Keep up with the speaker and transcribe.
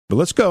But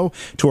let's go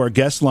to our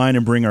guest line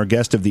and bring our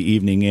guest of the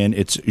evening in.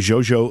 It's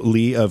Jojo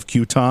Lee of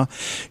Utah.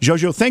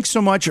 Jojo, thanks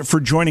so much for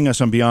joining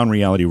us on Beyond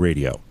Reality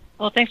Radio.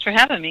 Well, thanks for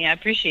having me. I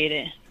appreciate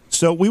it.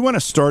 So we want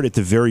to start at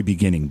the very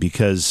beginning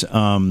because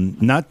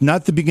not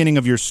the beginning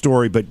of your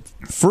story, but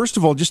first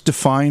of all, just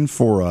define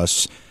for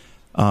us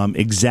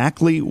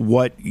exactly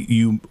what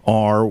you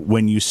are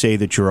when you say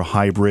that you're a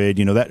hybrid,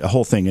 that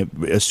whole thing.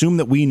 Assume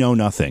that we know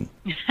nothing.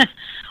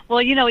 Well,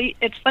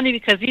 it's funny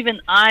because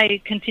even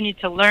I continue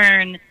to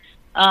learn.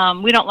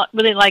 We don't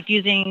really like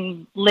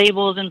using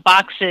labels and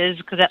boxes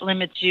because that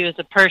limits you as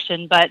a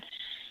person. But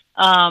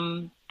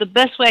the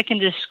best way I can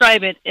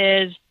describe it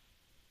is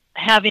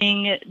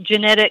having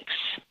genetics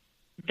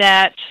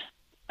that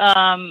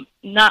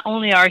not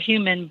only are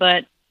human,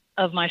 but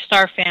of my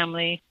star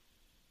family.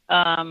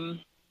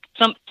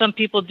 Some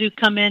people do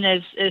come in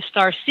as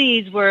star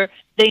seeds where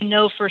they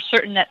know for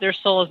certain that their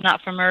soul is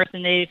not from Earth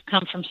and they've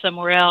come from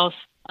somewhere else.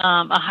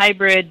 A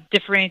hybrid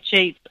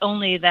differentiates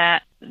only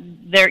that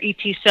their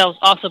ET cells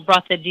also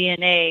brought the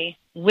DNA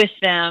with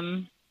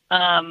them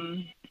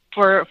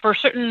for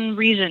certain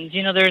reasons.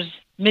 There's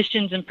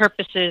missions and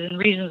purposes and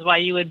reasons why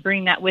you would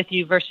bring that with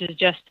you versus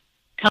just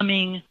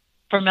coming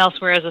from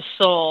elsewhere as a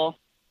soul.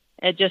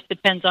 It just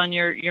depends on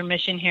your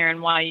mission here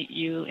and why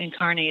you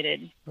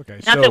incarnated. Okay,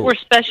 not that we're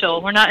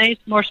special. We're not any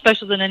more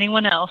special than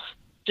anyone else,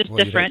 just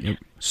different.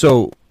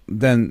 So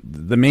then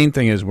the main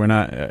thing is we're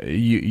not.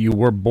 You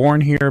were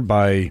born here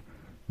by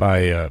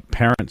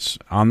parents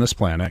on this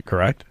planet,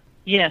 correct?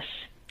 Yes.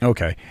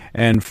 Okay.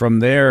 And from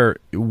there,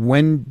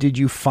 when did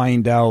you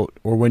find out,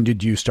 or when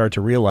did you start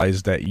to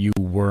realize that you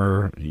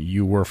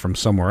were from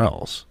somewhere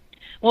else?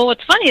 Well,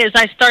 what's funny is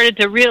I started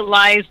to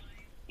realize,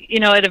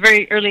 at a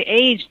very early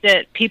age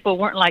that people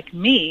weren't like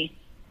me,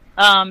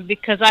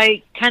 because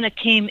I kind of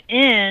came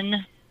in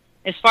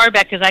as far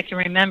back as I can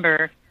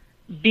remember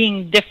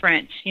being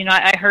different.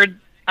 I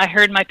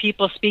heard my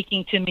people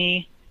speaking to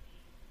me,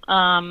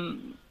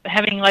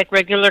 having like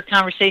regular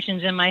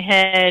conversations in my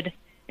head.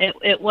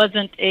 It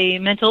wasn't a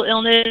mental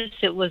illness.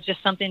 It was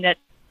just something that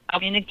I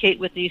communicate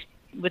with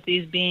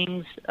these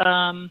beings.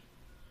 And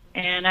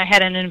I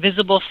had an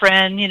invisible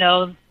friend,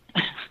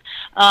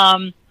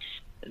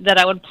 that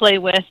I would play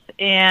with,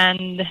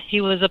 and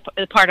he was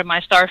a part of my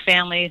star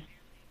family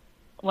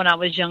when I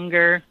was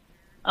younger.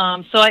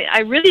 So I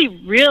really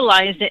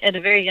realized at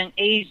a very young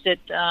age that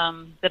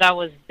I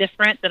was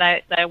different, that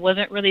I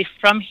wasn't really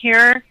from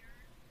here.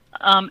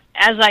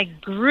 As I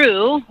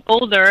grew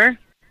older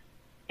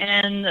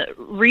and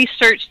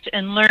researched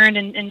and learned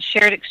and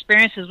shared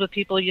experiences with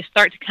people, you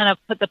start to kind of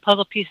put the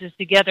puzzle pieces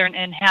together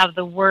and have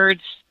the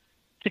words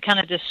to kind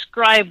of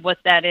describe what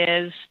that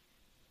is.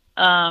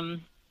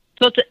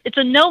 So it's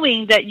a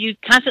knowing that you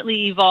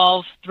constantly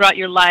evolve throughout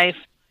your life,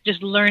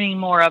 just learning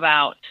more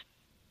about.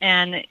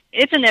 And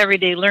it's an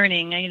everyday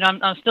learning.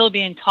 I'm still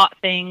being taught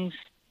things,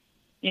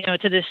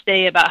 to this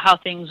day about how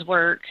things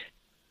work,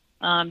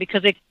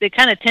 because they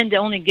kind of tend to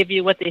only give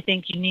you what they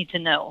think you need to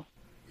know.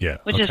 Yeah,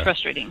 which is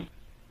frustrating.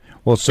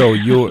 Well, so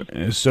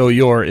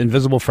your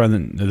invisible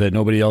friend that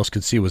nobody else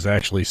could see was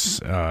actually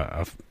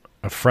a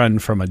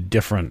friend from a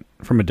different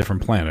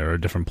planet or a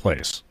different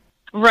place.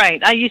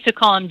 Right. I used to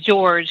call him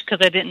George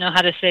because I didn't know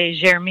how to say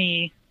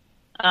Jeremy.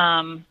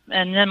 And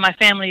then my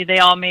family, they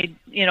all made,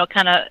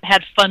 kind of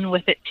had fun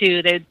with it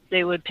too.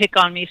 They would pick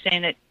on me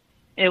saying that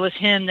it was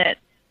him that,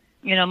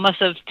 must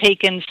have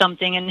taken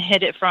something and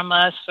hid it from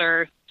us,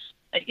 or,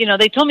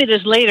 they told me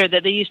this later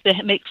that they used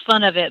to make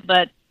fun of it,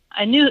 but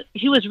I knew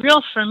he was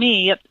real for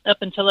me up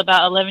until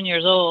about 11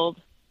 years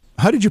old.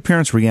 How did your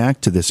parents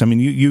react to this? I mean,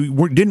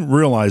 you didn't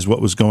realize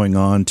what was going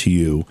on to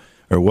you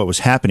or what was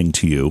happening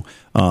to you,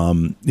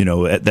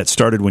 that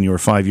started when you were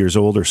 5 years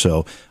old or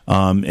so,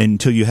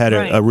 until you had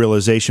a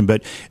realization.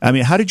 But, I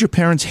mean, how did your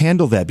parents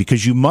handle that?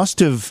 Because you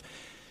must have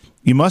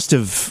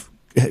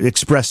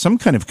expressed some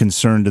kind of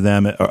concern to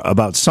them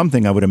about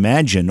something, I would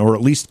imagine, or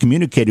at least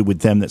communicated with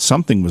them that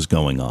something was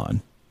going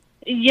on.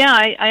 Yeah,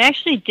 I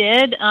actually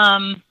did,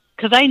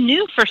 because I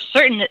knew for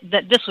certain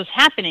that this was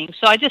happening,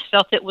 so I just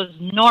felt it was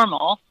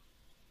normal.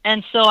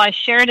 And so I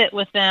shared it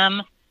with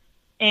them,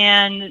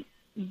 and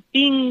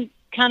being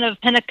kind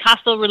of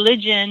Pentecostal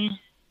religion,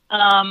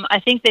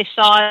 I think they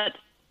saw it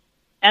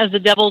as the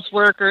devil's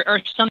work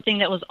or something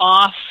that was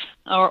off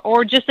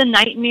or just a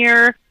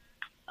nightmare.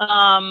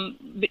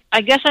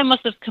 I guess I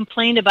must have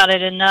complained about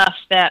it enough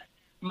that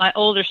my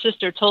older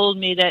sister told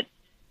me that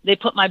they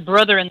put my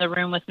brother in the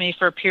room with me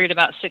for a period of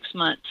about 6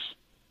 months,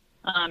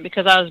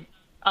 because I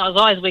was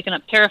always waking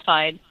up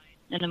terrified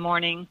in the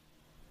morning,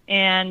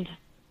 and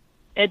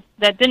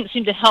that didn't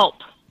seem to help.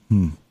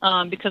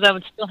 Because I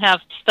would still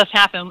have stuff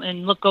happen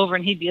and look over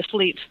and he'd be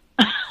asleep.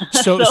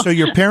 So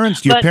your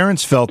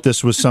parents felt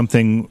this was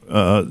something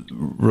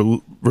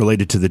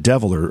related to the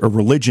devil or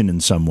religion in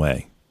some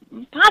way.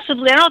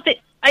 Possibly.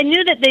 I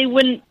knew that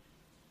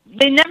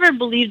they never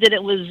believed that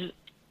it was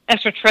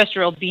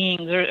extraterrestrial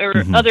beings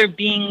or other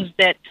beings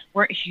that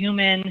weren't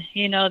human.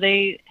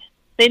 They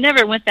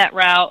never went that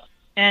route,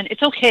 and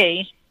it's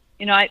okay.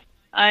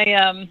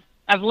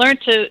 I I've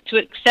learned to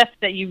accept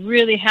that you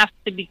really have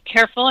to be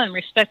careful and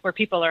respect where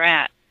people are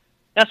at.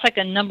 That's like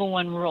a number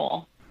one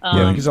rule.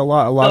 Because a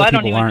lot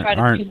of people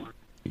aren't.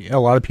 A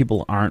lot of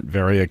people aren't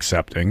very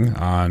accepting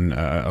on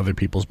other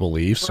people's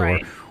beliefs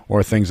Right.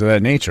 or things of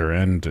that nature,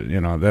 and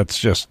that's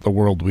just the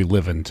world we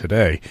live in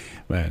today.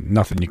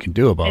 Nothing you can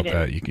do about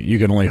that. You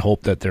can only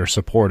hope that they're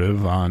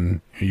supportive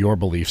on your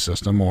belief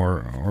system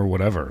or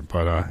whatever,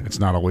 but it's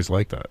not always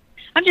like that.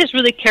 I'm just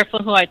really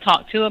careful who I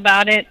talk to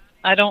about it.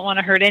 I don't want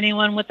to hurt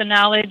anyone with the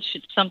knowledge.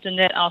 It's something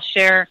that I'll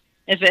share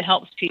if it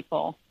helps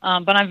people.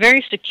 But I'm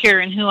very secure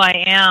in who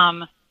I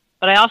am,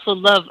 but I also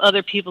love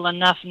other people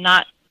enough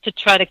not to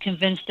try to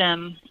convince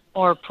them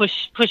or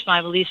push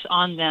my beliefs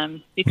on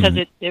them, because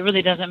it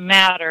really doesn't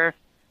matter,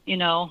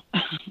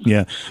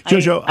 Yeah.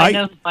 Jojo, I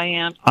know who I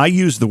am. I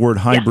use the word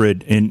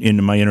hybrid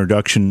in my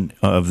introduction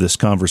of this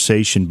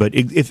conversation, but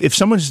if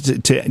someone's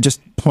to just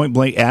point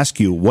blank ask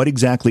you, what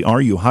exactly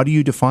are you? How do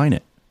you define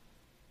it?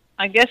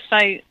 I guess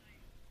I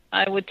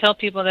would tell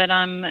people that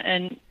I'm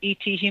an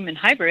ET human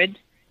hybrid.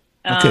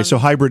 Okay, so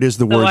hybrid is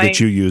the word that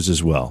you use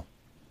as well.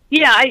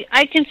 Yeah,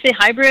 I can say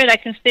hybrid. I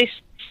can say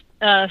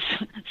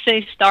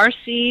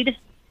starseed,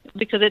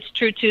 because it's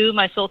true too.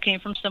 My soul came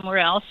from somewhere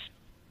else.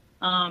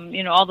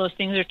 All those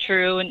things are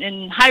true.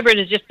 And hybrid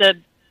is just the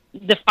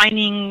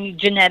defining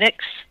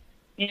genetics.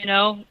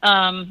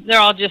 They're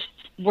all just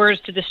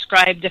words to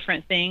describe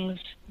different things.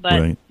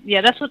 But right.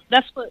 Yeah, that's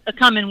what a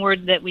common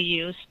word that we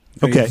use.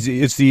 Okay,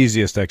 it's the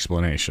easiest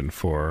explanation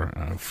for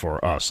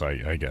us,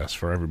 I guess,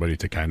 for everybody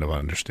to kind of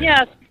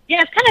understand.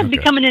 Yeah, it's kind of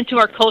becoming into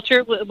our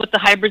culture with the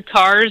hybrid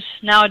cars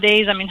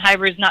nowadays. I mean,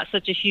 hybrid is not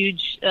such a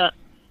huge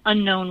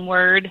unknown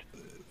word.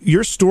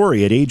 Your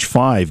story at age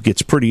 5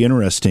 gets pretty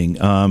interesting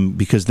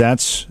because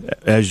that's,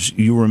 as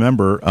you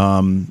remember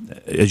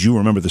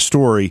the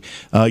story,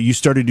 you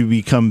started to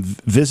become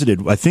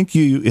visited. I think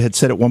you had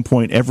said at one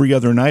point every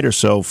other night or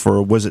so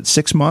for, was it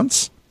 6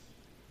 months?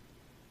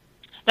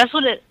 That's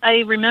what I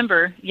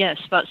remember, yes,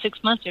 about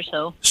 6 months or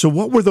so. So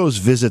what were those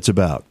visits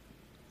about?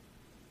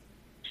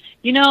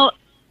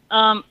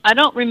 I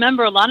don't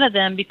remember a lot of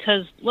them,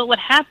 because what would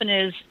happen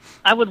is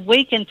I would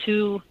wake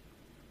into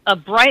a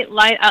bright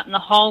light out in the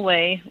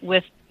hallway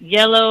with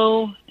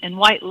yellow and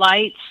white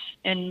lights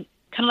and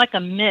kind of like a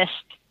mist.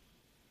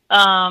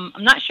 I'm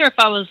not sure if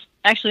I was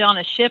actually on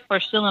a ship or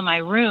still in my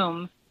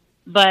room,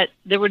 but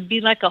there would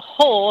be like a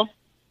hole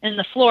in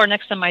the floor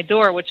next to my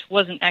door, which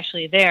wasn't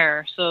actually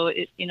there. So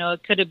it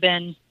could have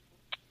been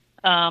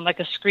like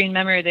a screen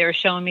memory they were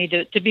showing me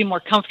to be more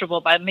comfortable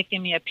by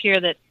making me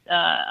appear that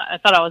I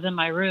thought I was in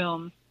my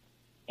room.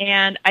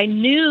 And I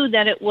knew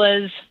that it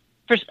was,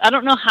 I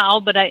don't know how,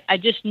 but I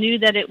just knew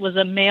that it was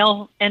a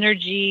male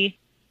energy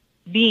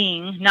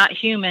being, not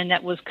human,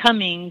 that was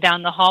coming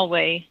down the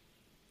hallway.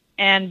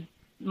 And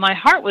my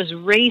heart was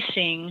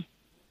racing,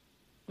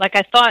 like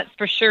I thought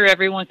for sure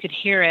everyone could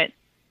hear it.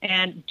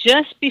 And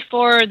just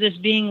before this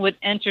being would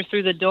enter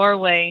through the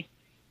doorway,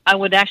 I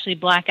would actually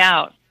black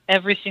out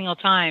every single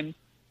time.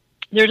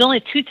 There's only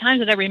 2 times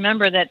that I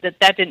remember that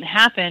didn't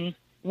happen.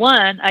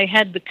 One, I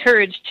had the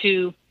courage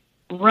to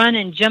run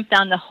and jump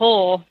down the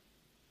hole,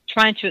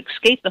 trying to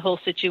escape the whole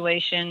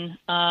situation.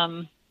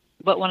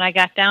 But when I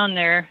got down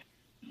there,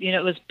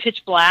 it was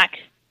pitch black,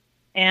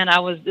 and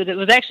it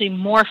was actually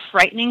more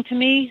frightening to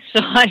me.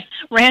 So I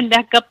ran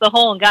back up the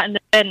hole and got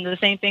into bed, and the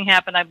same thing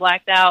happened. I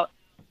blacked out.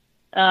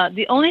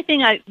 The only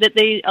thing that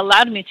they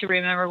allowed me to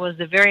remember was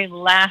the very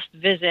last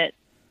visit,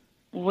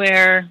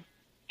 where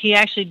he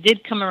actually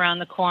did come around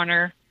the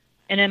corner.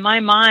 And in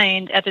my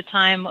mind at the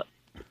time,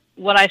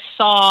 what I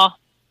saw,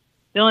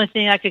 the only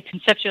thing I could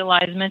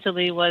conceptualize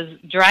mentally was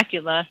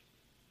Dracula,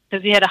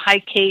 because he had a high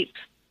cape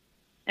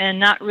and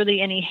not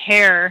really any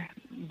hair,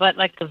 but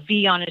like a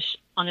V on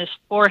his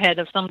forehead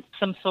of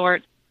some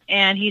sort.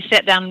 And he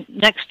sat down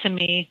next to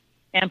me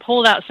and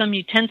pulled out some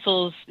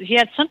utensils. He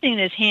had something in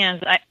his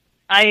hands.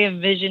 I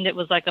envisioned it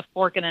was like a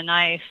fork and a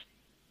knife.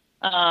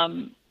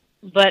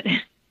 But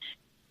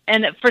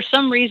for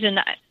some reason,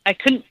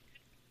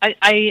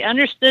 I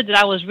understood that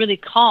I was really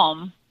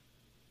calm,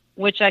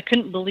 which I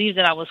couldn't believe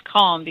that I was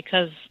calm,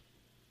 because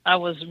I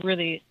was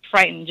really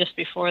frightened just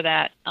before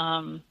that.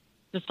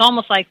 It's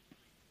almost like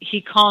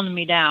he calmed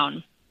me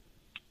down.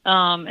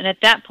 And at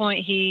that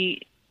point,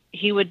 he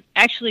would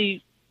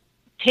actually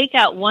take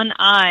out one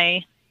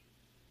eye.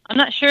 I'm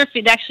not sure if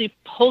he'd actually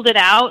pulled it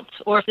out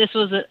or if this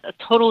was a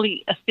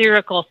totally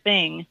etherical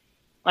thing,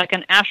 like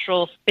an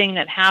astral thing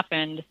that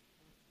happened.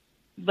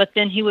 But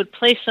then he would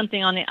place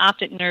something on the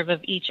optic nerve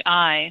of each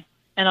eye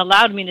and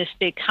allowed me to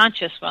stay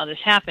conscious while this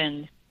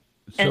happened.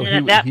 So and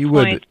at that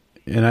point,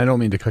 and I don't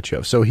mean to cut you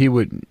off. So he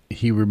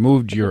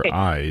removed your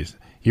eyes.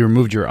 He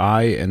removed your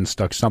eye and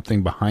stuck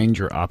something behind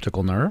your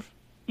optical nerve?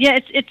 Yeah,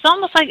 it's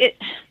almost like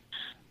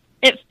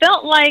it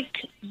felt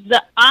like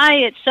the eye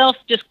itself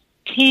just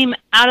came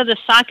out of the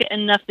socket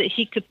enough that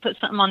he could put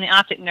something on the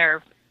optic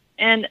nerve.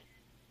 And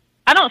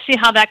I don't see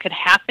how that could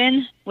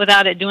happen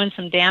without it doing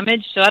some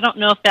damage. So I don't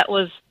know if that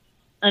was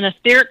an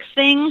etheric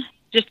thing,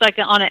 just like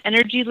on an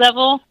energy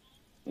level,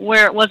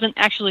 where it wasn't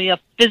actually a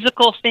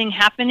physical thing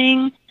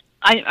happening,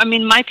 I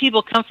mean, my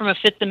people come from a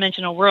fifth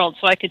dimensional world,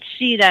 so I could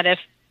see that if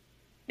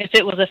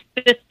it was a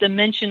fifth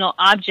dimensional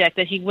object,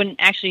 that he wouldn't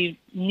actually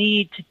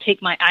need to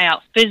take my eye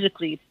out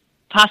physically,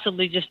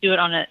 possibly just do it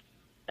on a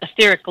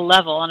etheric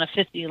level, on a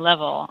 50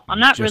 level. I'm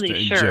not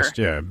really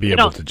sure. Be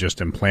able to just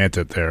implant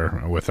it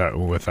there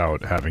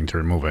without having to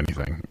remove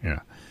anything. Yeah.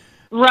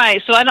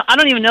 Right. So I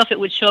don't even know if it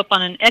would show up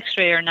on an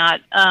X-ray or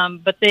not.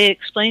 But they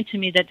explained to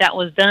me that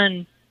was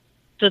done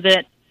so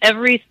that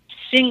every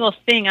single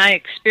thing I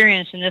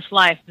experienced in this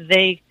life,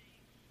 they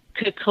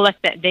could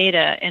collect that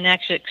data and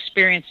actually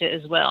experience it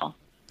as well.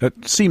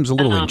 That seems a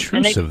little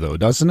intrusive, though,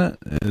 doesn't it?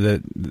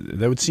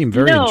 That would seem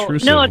very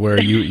intrusive,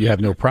 where you have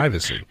no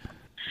privacy.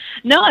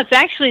 No, it's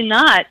actually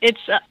not.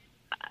 It's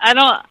I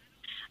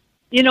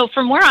don't.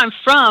 From where I'm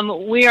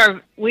from, we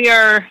are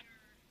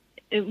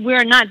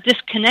not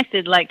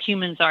disconnected like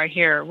humans are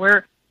here.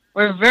 We're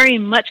very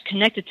much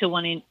connected to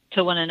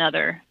one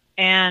another,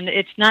 and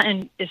it's not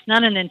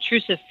an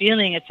intrusive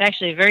feeling. It's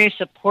actually a very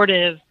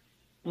supportive,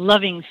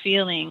 loving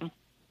feeling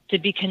to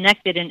be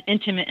connected and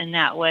intimate in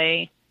that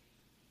way.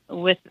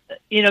 With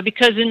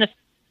because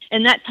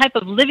in that type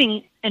of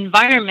living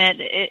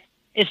environment,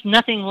 it's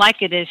nothing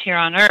like it is here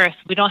on Earth.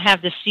 We don't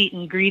have deceit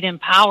and greed and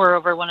power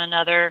over one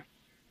another.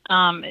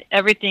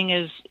 Everything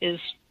is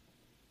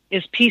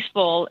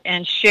peaceful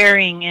and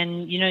sharing,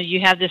 and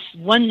you have this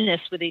oneness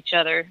with each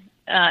other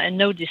and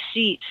no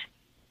deceit.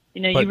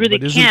 You really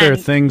but can. Isn't there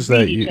things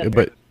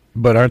that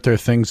but aren't there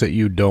things that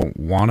you don't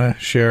want to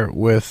share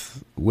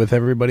with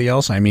everybody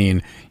else? I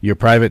mean, your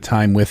private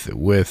time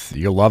with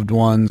your loved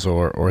ones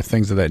or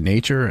things of that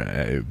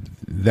nature,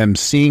 them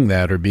seeing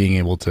that or being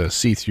able to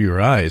see through your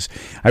eyes,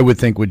 I would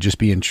think would just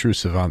be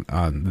intrusive on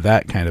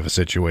that kind of a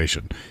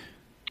situation.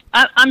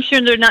 I'm sure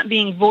they're not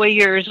being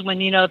voyeurs when,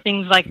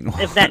 things like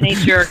of that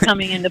nature are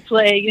coming into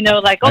play,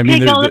 like, okay,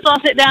 let's all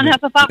sit down and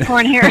have a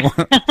popcorn here.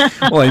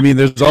 Well, I mean,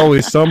 there's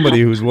always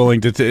somebody who's willing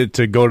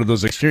to go to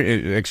those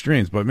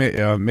extremes, but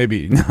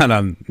maybe not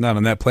on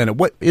that planet.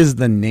 What is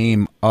the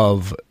name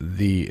of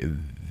the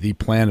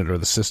planet or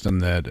the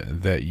system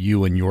that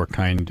you and your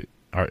kind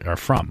are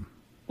from?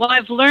 Well,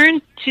 I've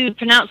learned to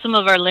pronounce some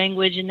of our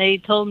language, and they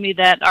told me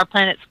that our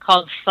planet's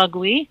called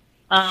Fugui.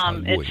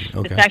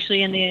 It's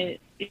actually in the...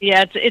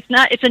 Yeah,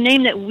 it's a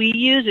name that we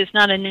use. It's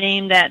not a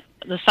name that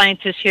the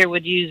scientists here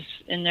would use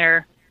in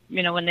their,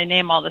 when they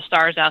name all the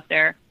stars out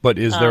there. But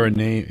is there a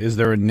name? Is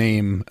there a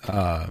name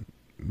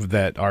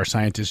that our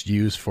scientists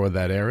use for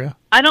that area?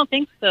 I don't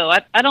think so.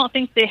 I don't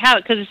think they have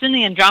it because it's in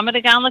the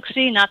Andromeda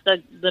Galaxy, not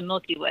the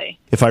Milky Way.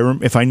 If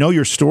I know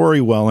your story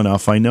well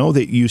enough, I know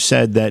that you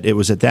said that it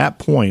was at that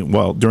point,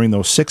 during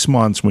those 6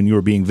 months when you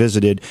were being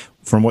visited,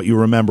 from what you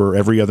remember,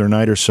 every other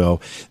night or so,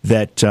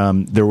 that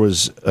there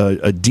was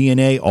a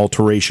DNA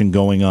alteration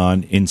going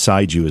on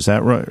inside you. Is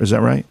that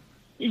right?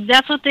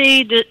 That's what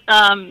they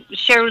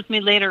shared with me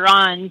later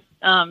on.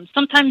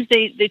 Sometimes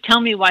they tell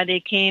me why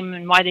they came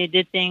and why they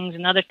did things,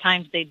 and other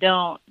times they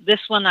don't. This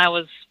one, I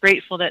was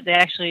grateful that they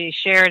actually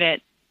shared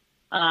it,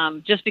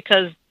 just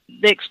because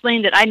they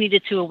explained that I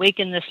needed to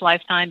awaken this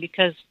lifetime,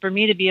 because for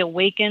me to be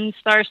awakened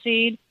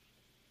starseed,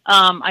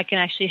 I can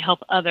actually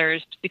help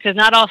others, because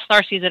not all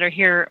starseeds that are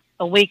here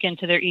awaken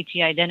to their ET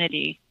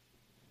identity.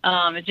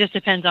 It just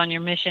depends on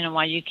your mission and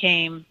why you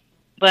came.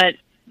 But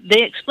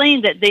they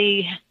explained that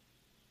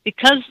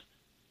because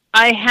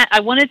I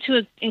wanted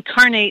to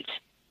incarnate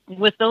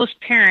with those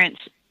parents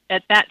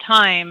at that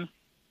time,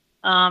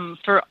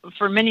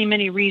 for many,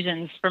 many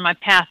reasons, for my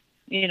path.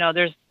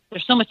 There's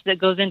so much that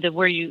goes into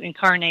where you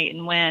incarnate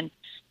and when.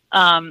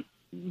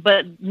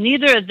 But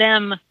neither of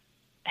them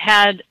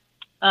had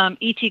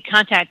ET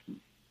contact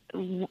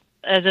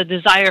as a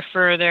desire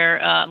for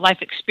their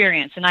life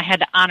experience, and I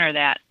had to honor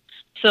that.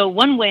 So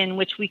one way in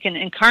which we can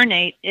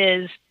incarnate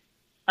is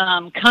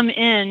come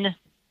in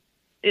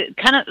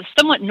kind of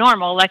somewhat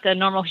normal, like a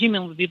normal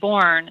human would be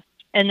born,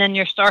 and then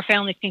your star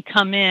family can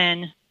come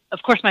in.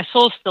 Of course, my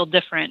soul's still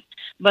different,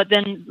 but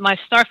then my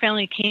star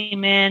family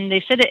came in.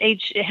 They said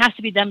it has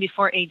to be done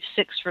before age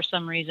 6 for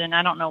some reason.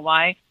 I don't know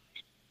why.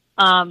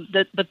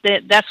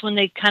 That's when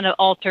they kind of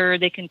alter.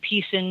 They can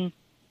piece in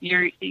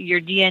your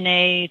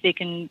DNA. They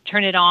can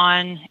turn it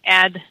on,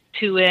 add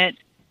to it.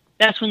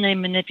 That's when they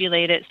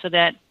manipulate it so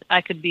that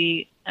I could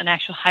be an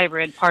actual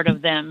hybrid part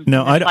of them.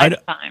 No, I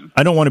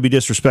don't want to be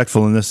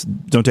disrespectful in this.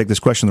 Don't take this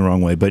question the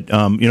wrong way, but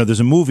there's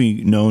a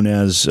movie known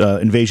as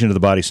Invasion of the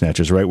Body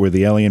Snatchers, right, where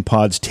the alien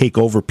pods take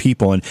over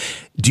people. And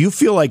do you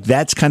feel like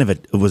that's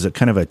was a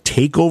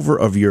takeover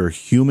of your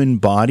human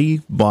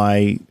body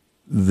by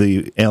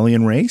the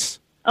alien race?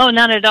 Oh,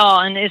 not at all,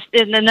 and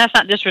that's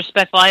not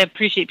disrespectful. I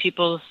appreciate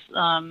people's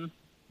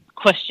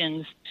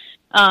questions.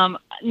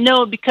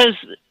 No, because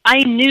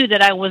I knew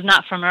that I was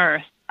not from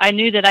Earth. I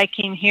knew that I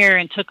came here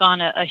and took on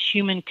a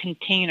human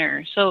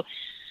container. So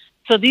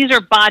these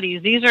are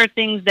bodies. These are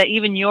things that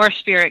even your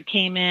spirit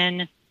came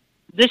in.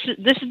 This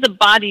is the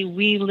body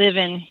we live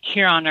in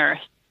here on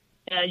Earth.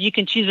 You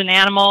can choose an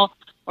animal,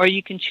 or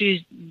you can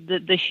choose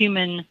the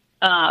human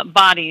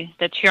body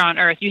that's here on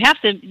Earth. You have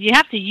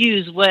to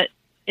use what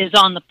is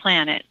on the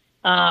planet.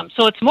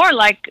 So it's more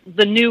like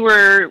the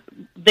newer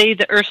They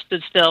the Earth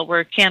Stood Still,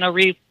 where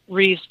Keanu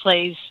Reeves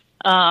plays.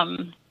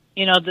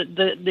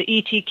 The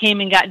ET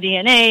came and got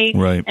DNA,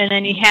 right, and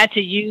then he had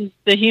to use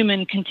the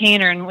human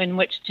container in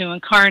which to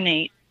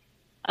incarnate.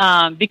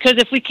 Because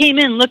if we came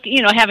in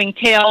having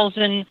tails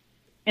and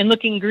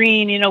looking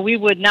green, we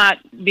would not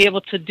be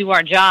able to do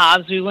our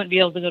jobs. We wouldn't be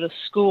able to go to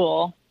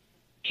school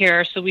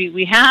here. So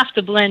we have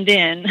to blend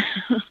in,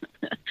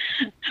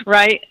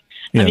 right?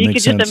 Yeah, you makes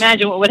could sense. just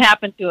imagine what would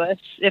happen to us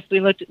if we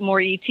looked at more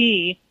ET.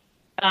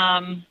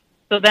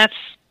 So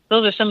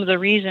those are some of the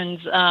reasons.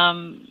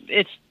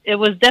 It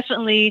was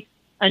definitely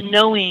a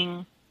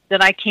knowing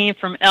that I came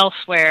from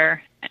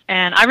elsewhere.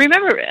 And I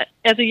remember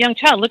as a young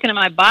child looking at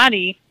my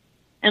body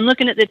and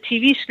looking at the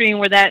TV screen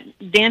where that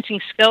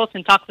dancing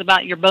skeleton talks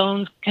about your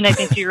bones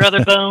connecting to your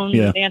other bones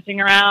Yeah. and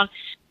dancing around.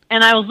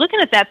 And I was looking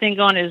at that thing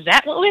going, is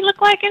that what we look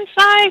like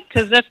inside?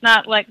 Because that's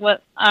not like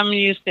what I'm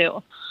used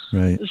to.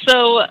 right.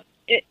 So,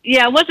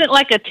 it wasn't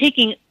like a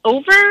taking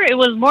over. It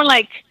was more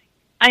like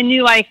I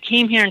knew I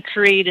came here and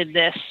created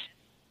this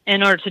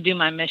in order to do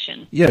my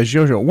mission. Yeah,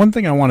 Jojo, one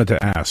thing I wanted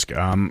to ask.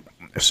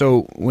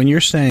 So when you're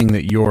saying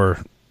that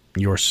your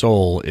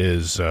soul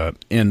is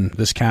in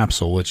this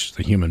capsule, which is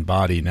the human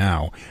body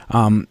now,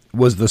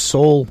 was the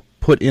soul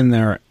put in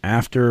there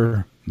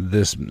after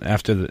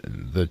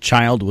the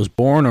child was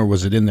born, or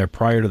was it in there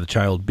prior to the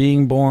child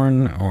being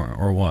born,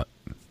 or what?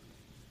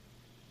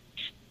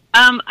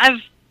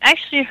 I've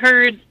actually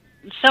heard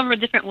several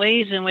different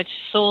ways in which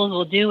souls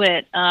will do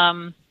it.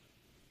 I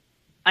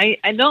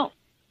don't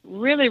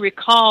really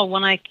recall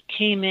when I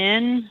came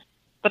in,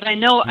 but I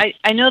know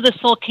the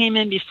soul came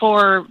in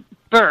before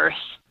birth.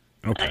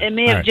 Okay. It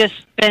may have just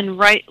been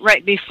right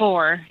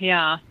before,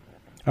 yeah.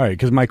 All right,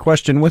 because my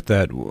question with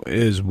that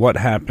is, what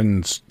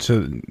happens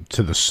to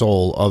the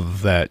soul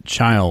of that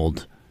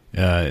child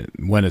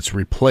when it's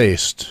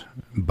replaced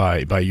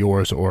by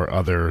yours or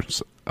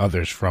others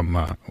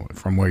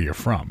from where you're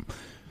from?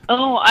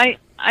 Oh,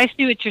 I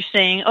see what you're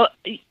saying. Oh,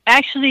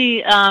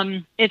 actually,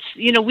 it's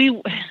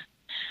we.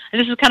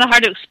 This is kind of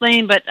hard to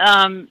explain, but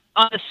on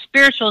a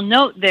spiritual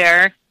note,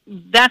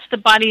 that's the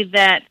body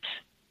that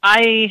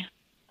I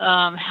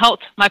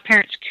helped my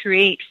parents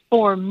create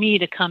for me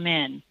to come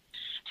in.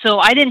 So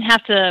I didn't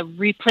have to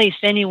replace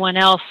anyone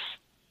else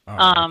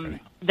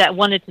that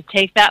wanted to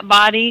take that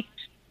body.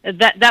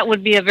 That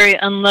would be a very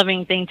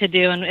unloving thing to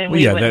do, and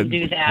we wouldn't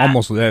do that.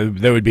 Almost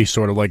that would be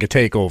sort of like a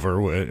takeover.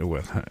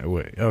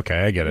 With okay,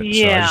 I get it.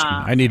 Yeah, so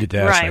I needed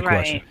to ask that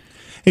question.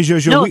 Hey,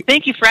 Jojo. No,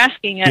 thank you for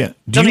asking. Yeah.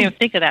 Don't even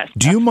think of that stuff.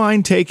 Do you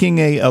mind taking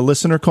a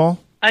listener call?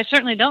 I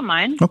certainly don't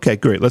mind. Okay,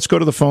 great. Let's go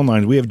to the phone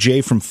line. We have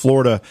Jay from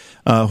Florida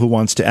who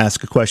wants to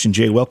ask a question.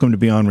 Jay, welcome to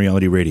Beyond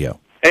Reality Radio.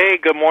 Hey,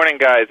 good morning,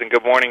 guys, and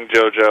good morning,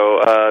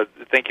 JoJo.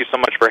 Thank you so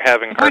much for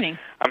having her. Good morning.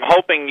 I'm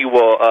hoping you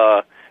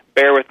will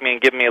bear with me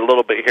and give me a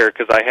little bit here,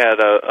 because I had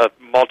a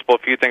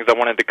few things I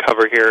wanted to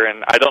cover here,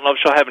 and I don't know if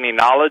she'll have any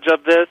knowledge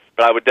of this,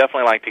 but I would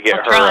definitely like to get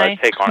her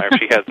take on it if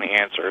she has any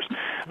answers.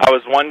 I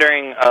was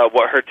wondering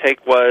what her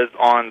take was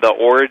on the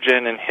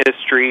origin and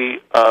history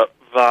of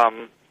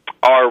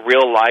our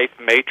real-life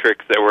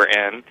matrix that we're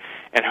in,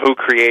 and who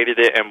created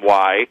it and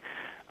why.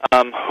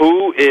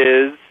 Who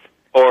is,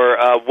 or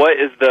what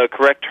is the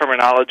correct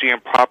terminology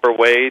and proper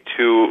way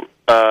to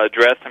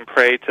address and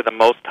pray to the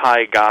Most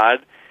High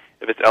God,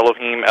 if it's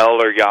Elohim, El,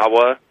 or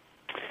Yahweh?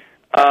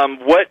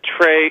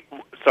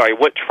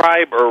 What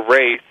tribe or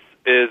race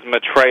is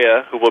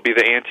Maitreya, who will be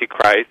the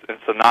Antichrist, and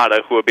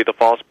Sonata, who will be the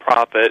false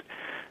prophet,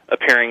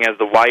 appearing as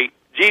the white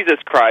Jesus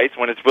Christ,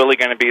 when it's really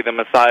going to be the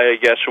Messiah,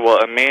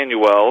 Yeshua,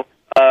 Emmanuel?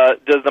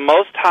 Does the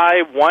Most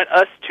High want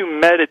us to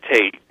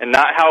meditate, and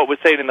not how it was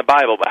said in the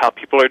Bible, but how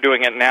people are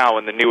doing it now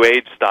in the New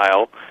Age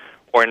style,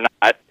 or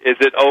not? Is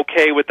it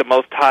okay with the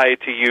Most High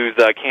to use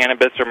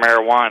cannabis or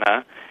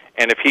marijuana?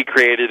 And if he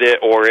created it,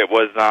 or it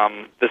was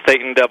the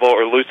Satan devil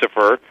or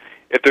Lucifer,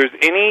 if there's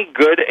any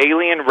good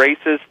alien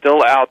races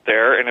still out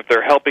there, and if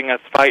they're helping us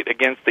fight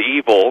against the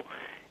evil,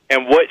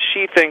 and what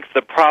she thinks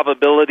the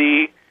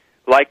probability,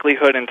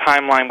 likelihood, and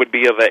timeline would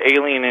be of an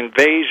alien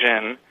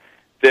invasion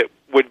that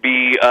would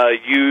be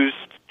used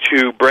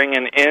to bring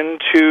an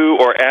end to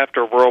or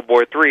after World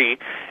War III,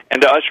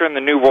 and to usher in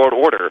the New World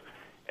Order,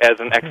 as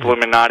an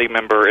ex-Illuminati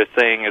member is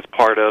saying is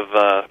part of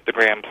the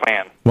grand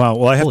plan. Wow.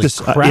 Well, I have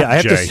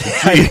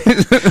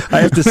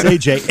to say,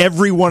 Jay,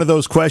 every one of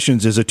those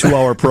questions is a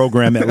 2-hour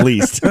program at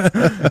least.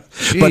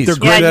 Jeez, but they're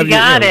great. Yeah, you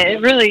got it.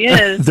 It really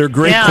is. They're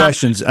great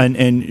questions. And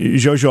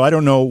Jojo, I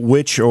don't know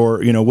which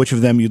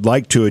of them you'd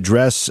like to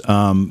address.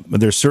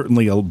 There's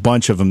certainly a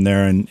bunch of them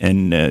there,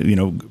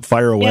 and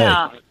fire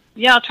away.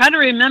 Yeah, I'll try to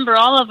remember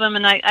all of them,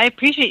 and I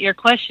appreciate your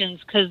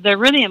questions because they're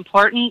really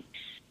important.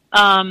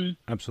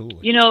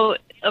 Absolutely.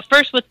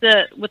 First with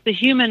the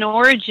human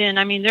origin,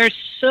 I mean, there's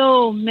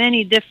so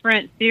many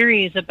different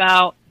theories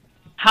about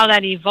how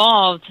that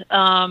evolved.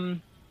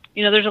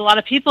 There's a lot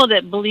of people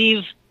that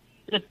believe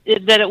that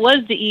it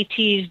was the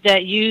ETs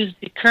that used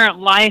the current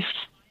life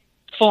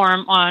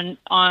form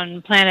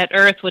on planet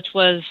Earth, which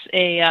was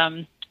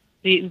the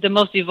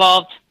most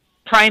evolved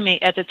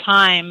primate at the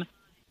time,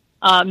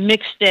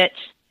 mixed it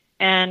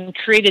and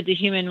created the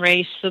human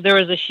race. So there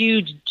was a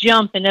huge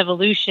jump in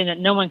evolution that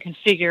no one can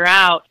figure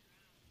out.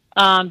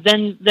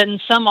 Then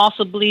some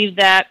also believe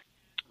that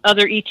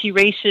other ET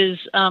races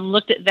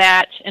looked at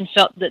that and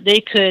felt that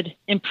they could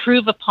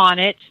improve upon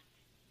it.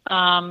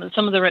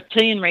 Some of the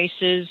reptilian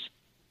races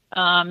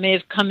may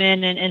have come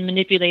in and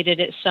manipulated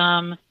it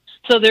some.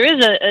 So there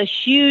is a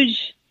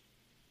huge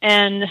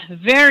and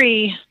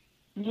very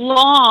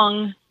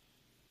long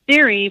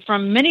theory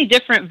from many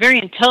different, very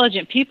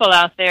intelligent people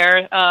out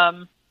there.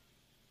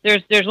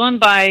 There's one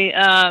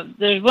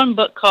there's one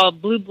book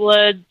called Blue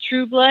Blood,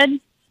 True Blood,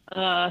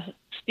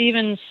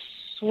 Stephen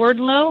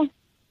Swerdlow,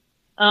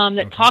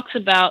 that talks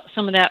about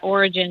some of that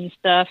origin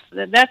stuff.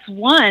 That's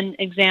one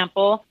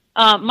example.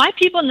 My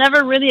people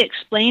never really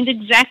explained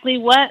exactly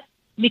what,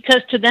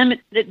 because to them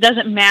it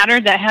doesn't matter.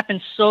 That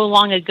happened so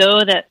long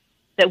ago that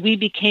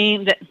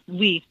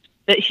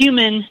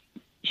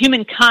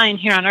humankind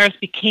here on Earth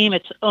became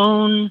its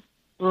own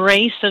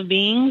race of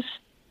beings.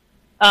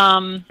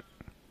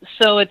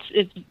 So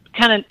it's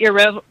kind of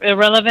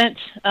irrelevant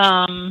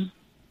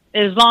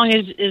as long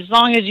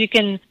as you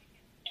can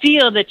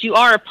feel that you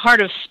are a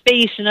part of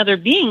space and other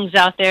beings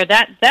out there.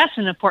 That's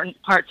an important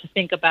part to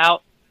think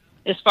about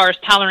as far as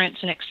tolerance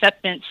and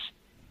acceptance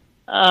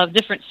of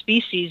different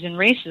species and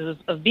races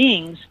of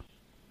beings.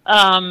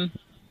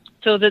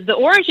 So the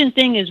origin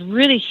thing is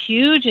really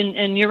huge,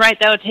 and you're right,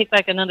 that would take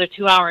like another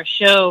 2-hour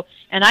show,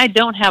 and I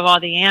don't have all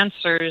the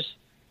answers.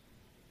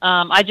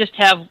 I just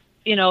have,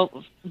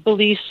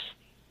 beliefs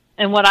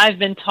and what I've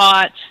been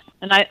taught,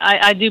 and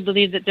I do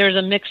believe that there's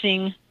a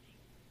mixing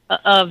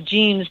of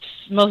genes,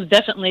 most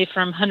definitely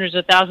from hundreds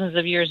of thousands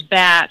of years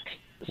back.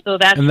 So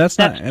that's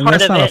not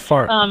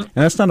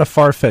a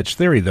far-fetched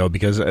theory, though,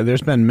 because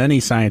there's been many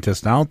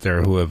scientists out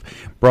there who have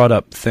brought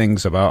up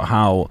things about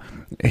how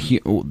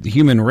the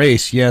human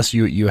race, yes,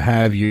 you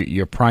have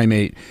your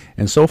primate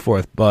and so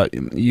forth, but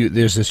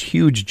there's this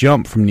huge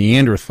jump from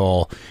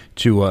Neanderthal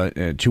to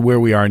where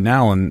we are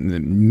now,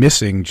 and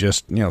missing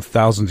just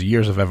thousands of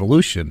years of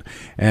evolution.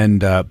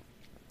 And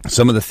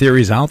some of the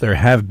theories out there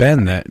have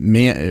been that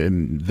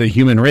the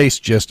human race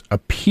just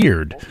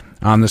appeared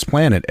on this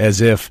planet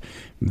as if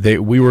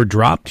we were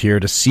dropped here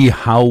to see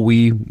how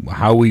we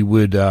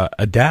would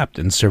adapt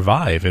and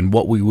survive and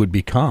what we would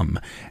become.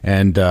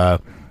 And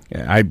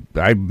I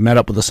met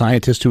up with a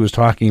scientist who was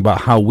talking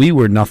about how we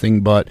were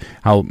nothing but,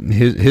 how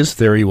his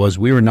theory was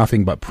we were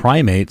nothing but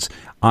primates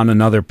on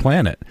another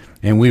planet,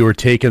 and we were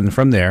taken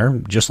from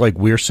there, just like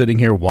we're sitting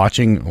here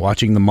watching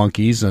the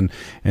monkeys and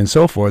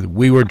so forth.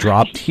 We were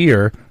dropped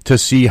here to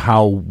see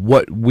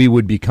what we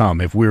would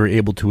become if we were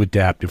able to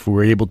adapt, if we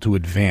were able to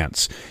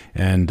advance,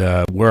 and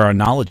where our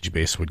knowledge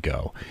base would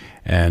go.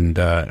 And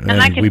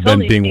we've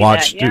been being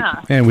watched,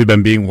 and we've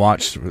been being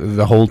watched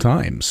the whole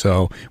time.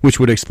 So, which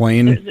would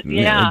explain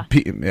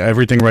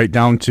everything right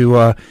down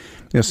to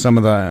some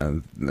of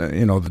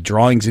the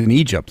drawings in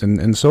Egypt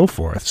and so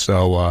forth.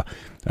 So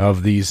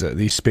of these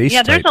space.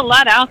 Yeah, there's a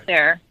lot out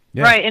there,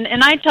 right?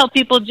 And I tell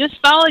people, just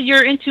follow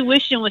your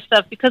intuition with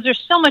stuff, because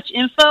there's so much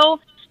info.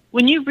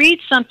 When you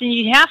read something,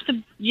 you have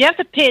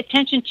to pay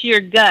attention to your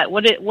gut.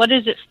 What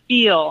does it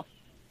feel?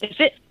 If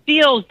it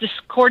feels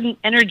discordant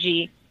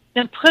energy,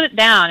 then put it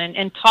down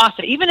and toss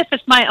it. Even if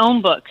it's my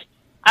own book,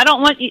 I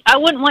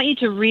wouldn't want you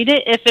to read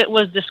it if it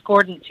was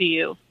discordant to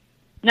you.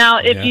 Now,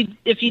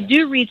 if you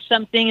do read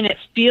something and it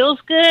feels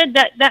good,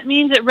 that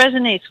means it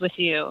resonates with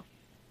you,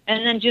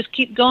 and then just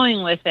keep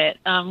going with it,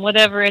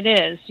 whatever it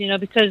is,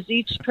 because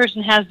each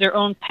person has their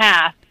own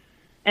path.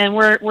 And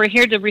we're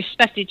here to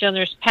respect each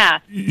other's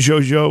path.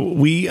 Jojo,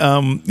 we,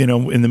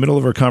 in the middle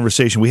of our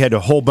conversation, we had a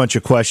whole bunch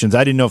of questions.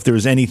 I didn't know if there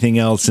was anything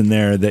else in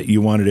there that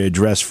you wanted to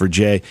address for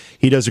Jay.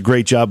 He does a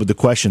great job with the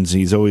questions.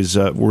 He's always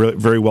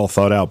very well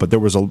thought out, but there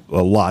was a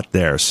lot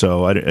there.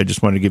 So I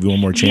just wanted to give you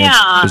one more chance.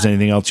 Yeah. If there's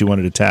anything else you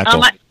wanted to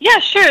tackle. Yeah,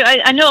 sure.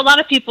 I know a lot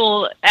of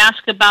people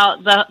ask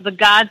about the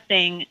God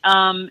thing.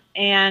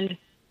 And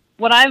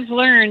what I've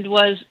learned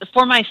was,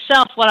 for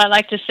myself, what I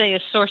like to say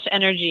is source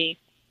energy.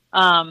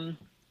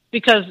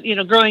 Because,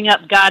 growing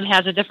up, God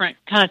has a different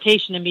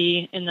connotation to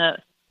me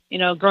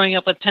growing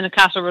up with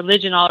Pentecostal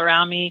religion all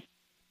around me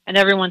and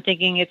everyone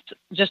thinking it's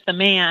just a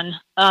man.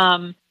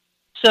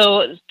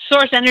 So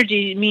source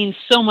energy means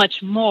so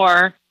much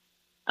more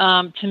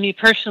to me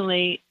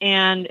personally,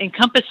 and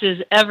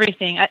encompasses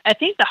everything. I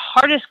think the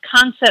hardest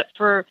concept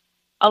for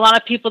a lot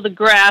of people to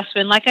grasp,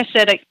 and like I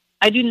said,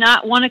 I do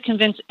not want to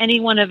convince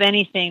anyone of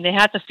anything. They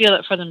have to feel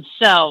it for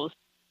themselves.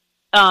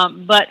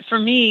 But for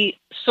me,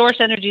 source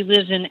energy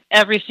lives in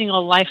every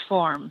single life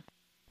form.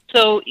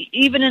 So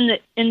even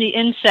in the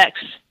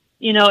insects,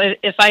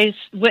 if I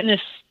witness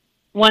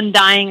one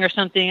dying or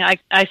something, I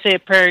say a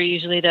prayer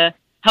usually to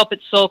help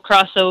its soul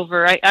cross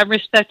over. I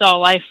respect all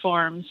life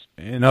forms.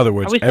 In other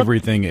words,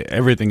 everything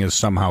is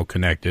somehow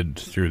connected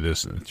through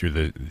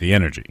the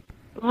energy.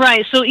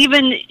 Right. So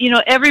even,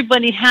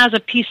 everybody has a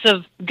piece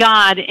of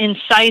God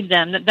inside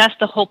them. That's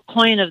the whole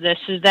point of this,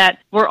 is that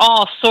we're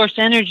all source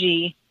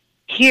energy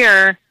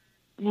here,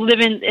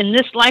 living in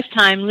this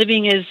lifetime,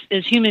 living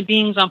as human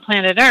beings on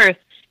planet Earth.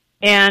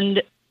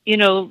 And, you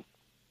know,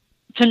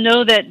 to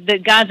know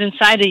that God's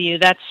inside of you,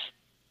 that's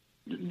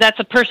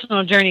a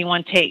personal journey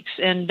one takes.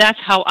 And that's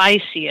how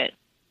I see it.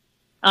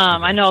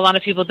 I know a lot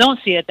of people don't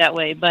see it that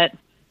way, but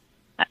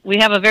we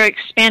have a very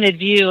expanded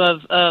view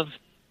of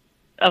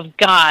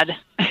God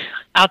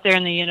out there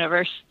in the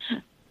universe.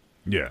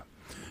 Yeah.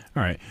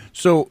 All right.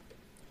 So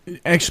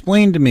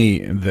explain to me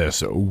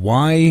this.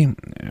 Why?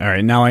 All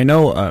right. Now, I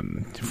know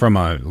from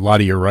a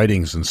lot of your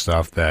writings and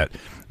stuff that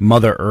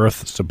Mother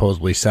Earth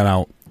supposedly sent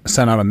out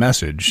a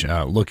message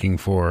looking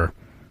for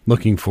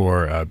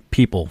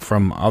people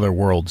from other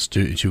worlds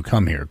to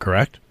come here,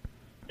 correct?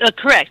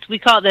 Correct. We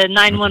call it the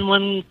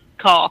 911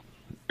 call.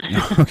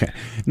 Okay.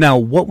 Now,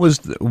 what was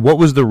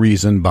the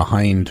reason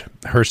behind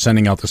her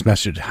sending out this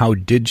message? How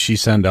did she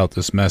send out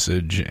this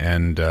message,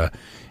 and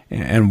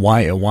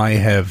why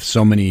have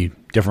so many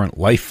different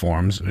life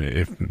forms?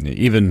 If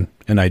even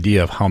an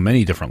idea of how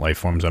many different life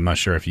forms, I'm not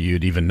sure if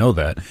you'd even know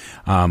that.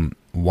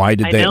 Why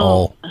did they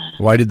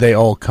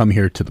all come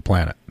here to the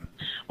planet?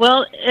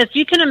 Well, if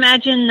you can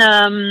imagine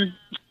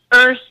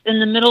Earth in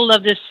the middle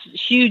of this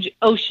huge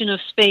ocean of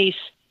space,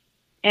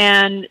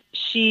 and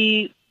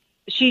she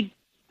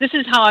this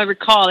is how I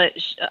recall it,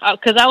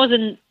 because I was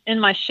in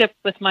my ship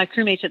with my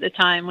crewmates at the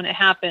time when it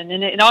happened,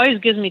 and it always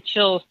gives me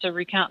chills to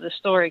recount the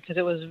story because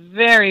it was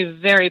very,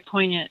 very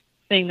poignant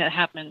thing that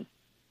happened.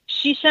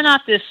 She sent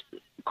out this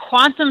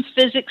quantum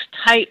physics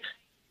type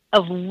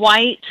of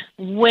white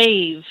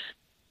wave,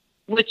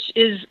 which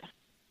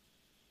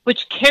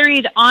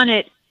carried on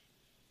it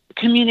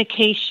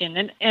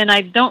communication, and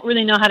I don't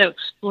really know how to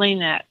explain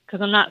that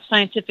because I'm not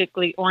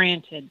scientifically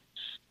oriented,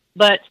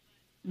 but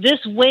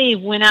this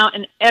wave went out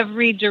in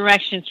every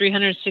direction,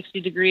 360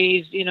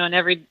 degrees, in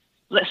every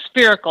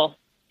spherical,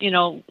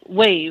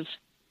 wave.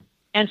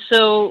 And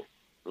so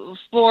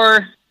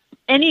for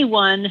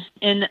anyone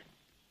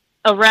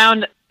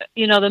around,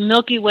 the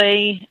Milky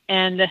Way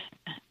and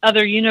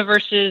other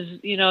universes,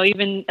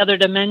 even other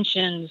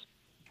dimensions,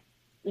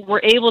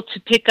 were able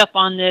to pick up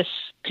on this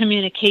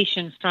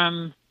communication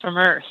from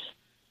Earth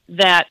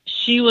that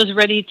she was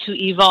ready to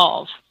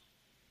evolve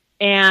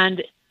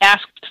and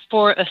asked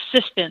for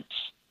assistance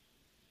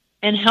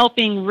in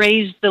helping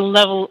raise the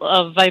level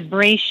of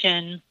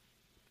vibration,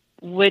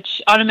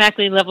 which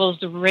automatically levels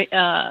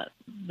the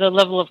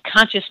level of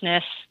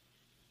consciousness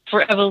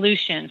for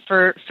evolution,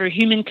 for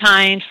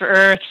humankind, for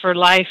Earth, for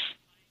life,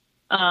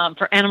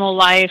 for animal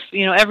life,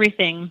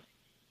 everything.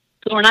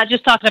 So we're not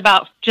just talking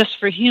about just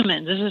for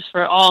humans. This is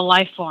for all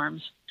life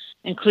forms,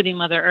 including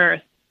Mother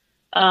Earth.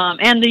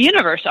 And the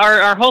universe,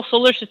 our whole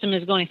solar system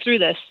is going through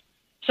this.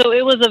 So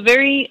it was a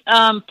very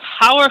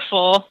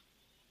powerful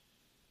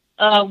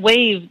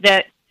wave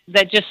that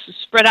just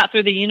spread out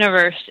through the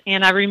universe.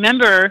 And I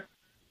remember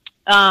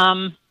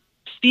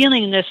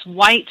feeling this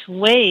white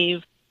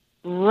wave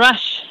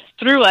rush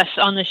through us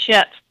on the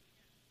ship.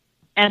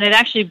 And it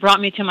actually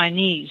brought me to my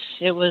knees.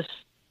 It was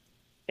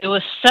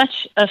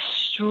such a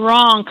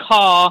strong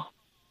call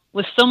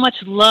with so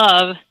much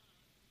love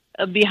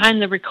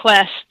behind the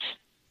request,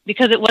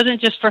 because it wasn't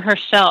just for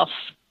herself.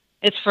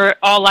 It's for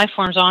all life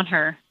forms on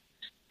her.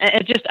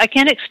 I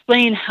can't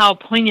explain how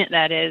poignant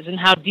that is and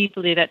how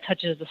deeply that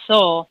touches the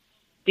soul,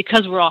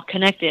 because we're all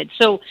connected.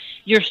 So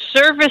your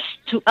service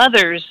to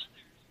others,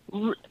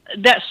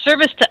 that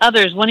service to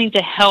others, wanting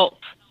to help,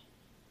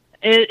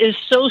 is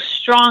so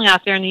strong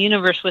out there in the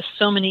universe with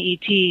so many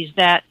ETs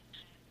that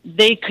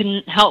they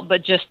couldn't help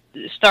but just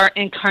start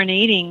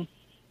incarnating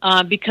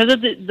because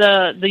of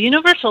the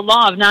universal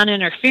law of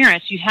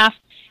non-interference.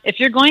 If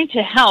you're going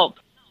to help,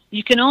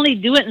 you can only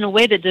do it in a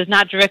way that does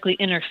not directly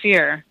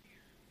interfere.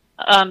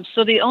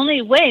 So the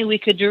only way we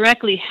could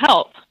directly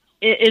help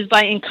is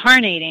by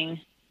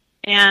incarnating.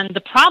 And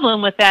the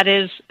problem with that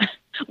is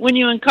when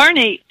you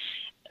incarnate,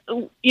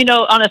 on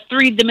a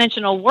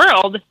three-dimensional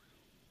world,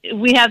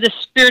 we have this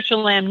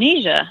spiritual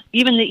amnesia,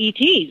 even the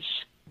ETs.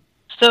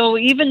 So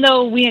even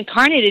though we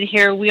incarnated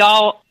here, we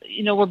all,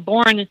 were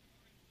born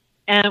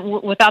and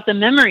without the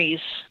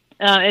memories.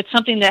 It's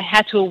something that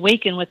had to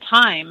awaken with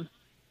time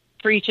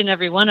for each and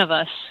every one of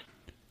us.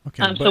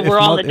 Okay, so we're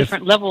all at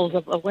different levels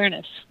of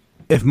awareness.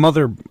 If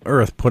Mother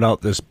Earth put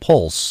out this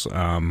pulse,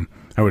 I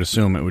would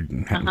assume it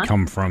would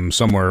come from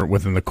somewhere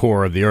within the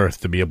core of the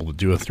Earth to be able to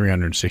do a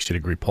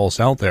 360-degree pulse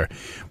out there.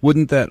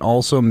 Wouldn't that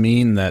also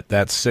mean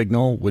that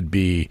signal would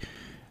be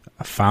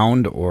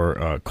found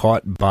or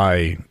caught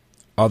by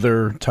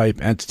other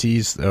type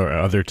entities or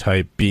other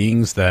type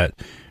beings that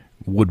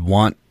would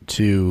want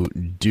to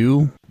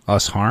do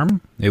us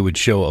harm? It would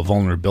show a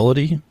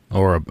vulnerability,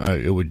 or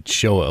it would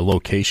show a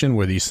location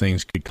where these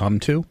things could come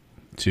to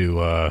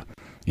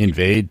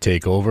invade,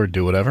 take over,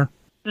 do whatever?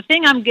 The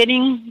thing I'm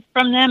getting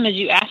from them as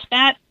you ask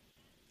that,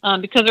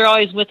 because they're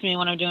always with me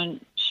when I'm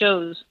doing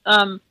shows,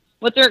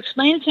 what they're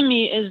explaining to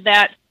me is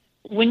that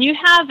when you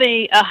have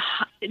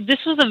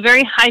this was a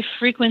very high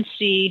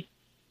frequency,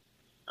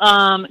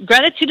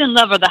 gratitude and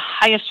love are the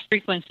highest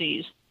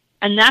frequencies,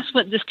 and that's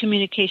what this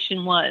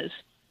communication was.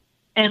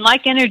 And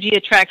like energy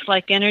attracts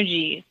like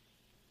energy,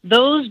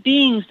 those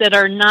beings that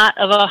are not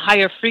of a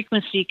higher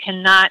frequency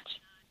cannot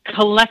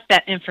collect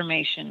that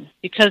information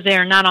because they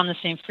are not on the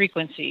same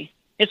frequency.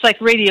 It's like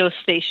radio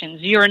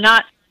stations. You are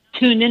not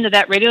tuned into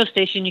that radio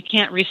station. You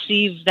can't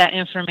receive that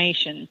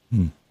information.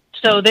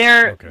 So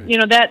they're,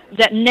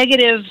 that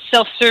negative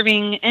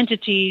self-serving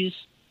entities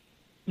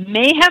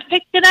may have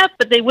picked it up,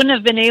 but they wouldn't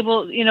have been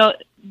able,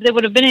 they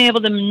would have been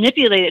able to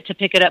manipulate it to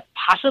pick it up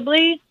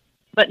possibly,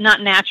 but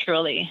not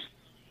naturally.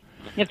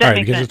 If that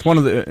makes sense. It's one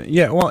of the,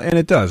 and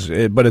it does,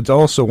 but it's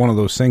also one of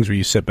those things where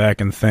you sit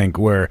back and think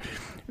where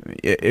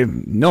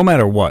no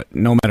matter what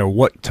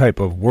type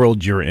of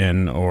world you're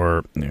in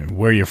or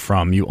where you're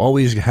from, you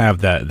always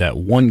have that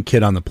one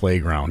kid on the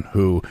playground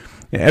who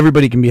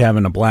everybody can be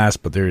having a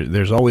blast, but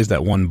there's always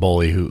that one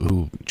bully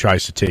who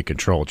tries to take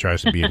control,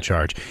 tries to be in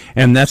charge.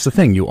 And that's the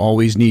thing. You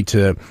always need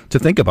to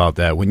think about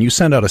that. When you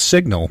send out a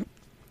signal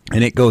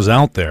and it goes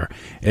out there,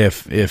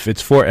 if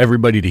it's for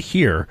everybody to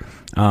hear,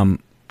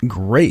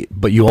 great.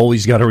 But you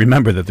always got to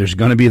remember that there's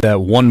going to be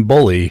that one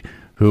bully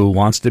who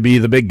wants to be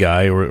the big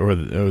guy or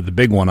the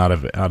big one out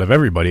of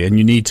everybody, and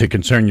you need to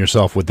concern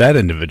yourself with that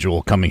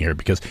individual coming here,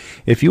 because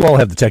if you all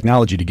have the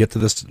technology to get to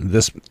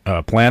this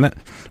planet,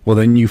 well,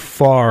 then you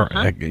far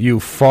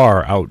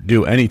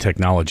outdo any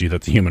technology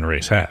that the human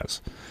race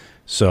has.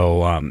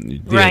 So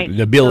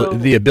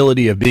the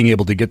ability of being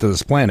able to get to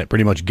this planet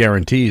pretty much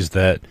guarantees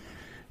that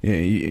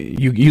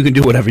you can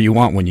do whatever you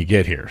want when you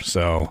get here.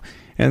 So,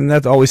 and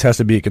that always has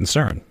to be a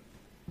concern.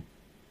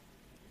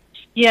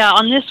 Yeah,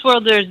 on this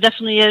world, there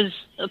definitely is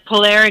a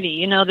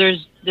polarity.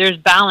 There's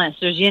balance.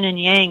 There's yin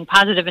and yang,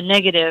 positive and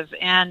negative,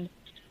 and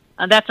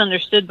that's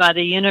understood by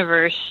the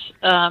universe.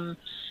 But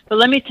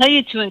let me tell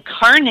you, to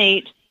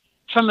incarnate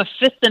from a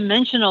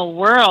fifth-dimensional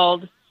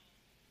world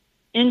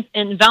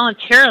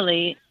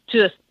involuntarily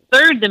to a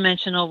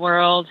third-dimensional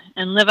world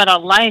and live out a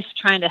life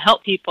trying to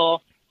help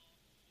people,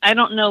 I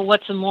don't know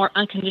what's a more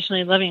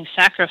unconditionally loving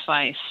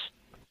sacrifice.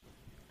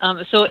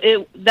 So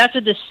that's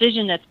a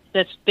decision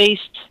that's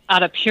based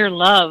out of pure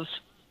love,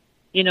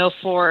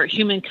 for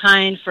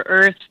humankind, for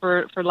Earth,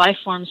 for life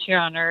forms here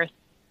on Earth.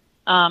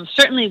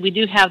 Certainly, we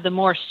do have the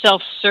more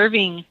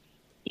self-serving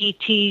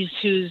ETs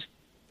who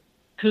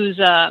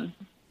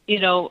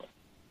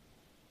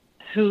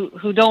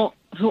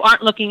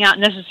aren't looking out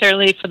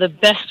necessarily for the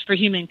best for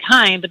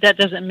humankind, but that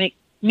doesn't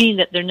mean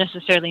that they're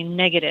necessarily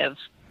negative.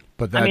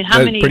 But that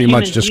pretty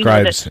much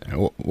describes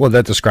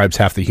that describes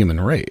half the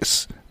human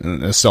race,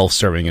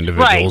 self-serving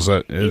individuals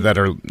that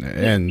are,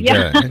 and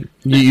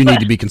you need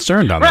to be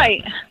concerned on that.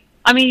 Right.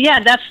 I mean,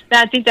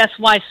 I think that's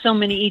why so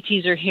many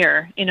ETs are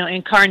here,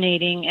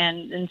 incarnating,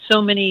 and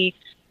so many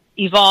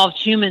evolved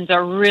humans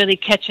are really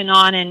catching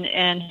on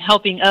and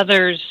helping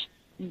others,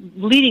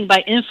 leading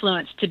by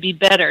influence to be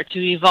better, to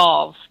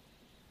evolve.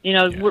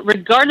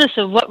 Regardless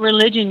of what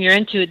religion you're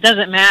into, it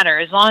doesn't matter.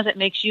 As long as it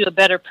makes you a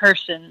better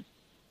person,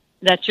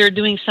 that you're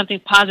doing something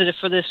positive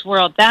for this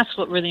world, that's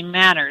what really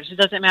matters. It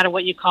doesn't matter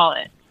what you call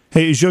it.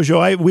 Hey,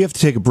 Jojo, we have to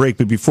take a break,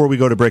 but before we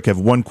go to break, I have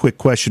one quick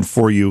question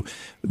for you.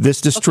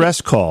 This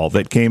distress call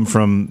that came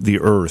from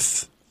the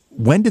Earth,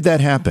 when did that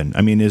happen?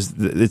 I mean,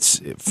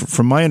 it's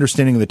from my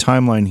understanding of the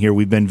timeline here,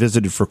 we've been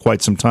visited for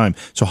quite some time.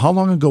 So how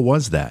long ago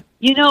was that?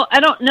 I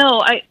don't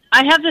know.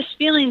 I have this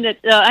feeling that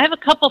I have a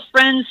couple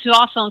friends who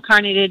also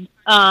incarnated,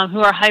 who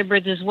are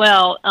hybrids as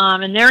well,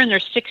 and they're in their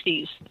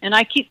 60s. And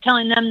I keep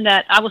telling them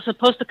that I was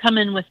supposed to come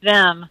in with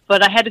them,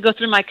 but I had to go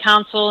through my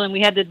council, and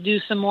we had to do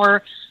some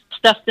more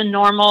stuff than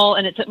normal,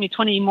 and it took me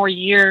 20 more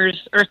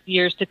Earth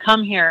years, to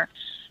come here.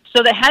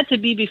 So they had to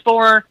be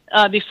before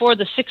the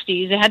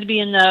 60s. It had to be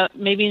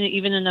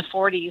even in the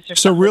 40s or something.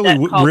 So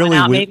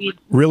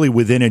really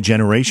within a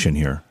generation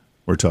here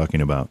we're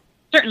talking about.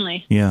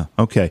 Certainly. Yeah.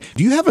 Okay.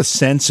 Do you have a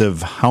sense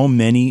of how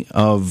many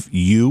of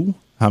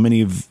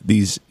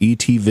these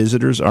ET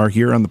visitors are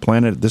here on the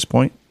planet at this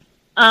point?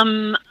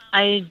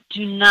 I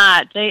do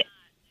not. I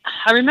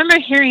remember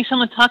hearing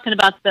someone talking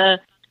about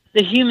the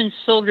human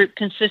soul group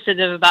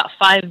consisted of about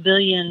 5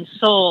 billion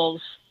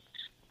souls.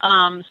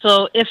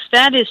 So if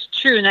that is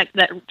true, and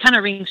that kind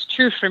of rings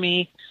true for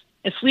me,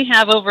 if we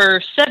have over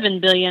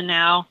 7 billion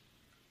now,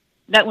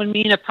 that would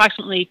mean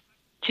approximately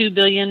 2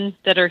 billion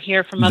that are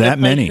here from other places. That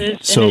many.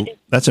 So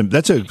that's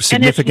a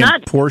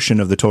significant portion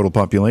of the total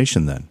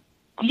population then.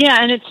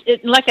 Yeah, and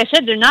it's like I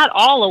said, they're not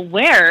all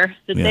aware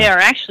that they are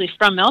actually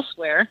from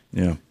elsewhere.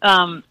 Yeah.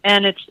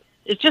 And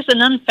it's just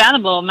an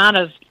unfathomable amount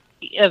of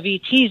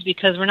ETs,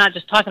 because we're not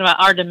just talking about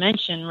our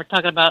dimension, we're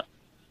talking about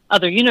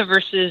other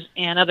universes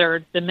and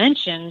other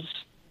dimensions.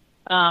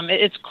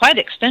 It's quite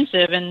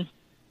extensive, and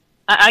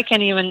I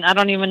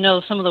don't even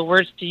know some of the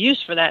words to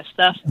use for that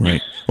stuff.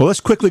 Right. Well,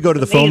 let's quickly go to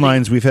the phone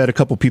lines. We've had a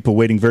couple people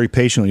waiting very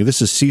patiently.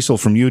 This is Cecil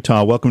from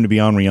Utah. Welcome to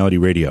Beyond Reality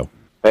Radio.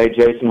 Hey,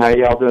 Jason. How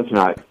y'all doing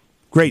tonight?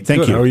 Great,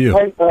 thank you. How are you?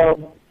 Hey,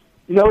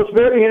 it's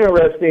very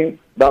interesting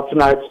about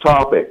tonight's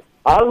topic.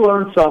 I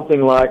learned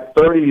something like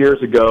 30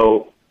 years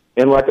ago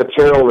in like a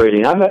tarot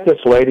reading. I met this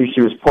lady.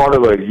 She was part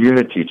of a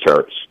Unity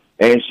church,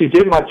 and she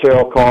did my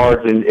tarot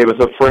cards, and it was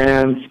a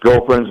friend's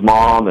girlfriend's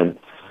mom, and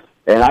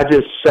I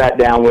just sat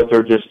down with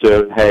her just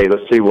to, hey,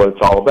 let's see what it's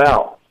all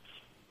about.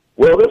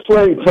 Well, this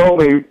lady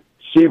told me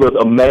she was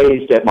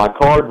amazed at my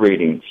card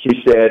reading.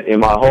 She said, in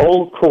my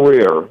whole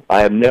career,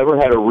 I have never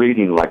had a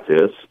reading like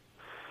this.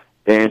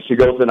 And she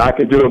goes, and I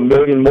can do 1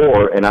 million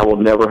more, and I will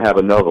never have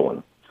another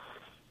one.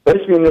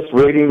 Basically, in this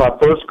reading, my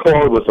first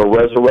card was a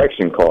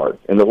resurrection card.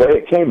 And the way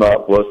it came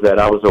up was that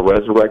I was a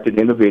resurrected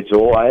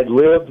individual. I had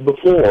lived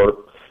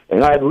before,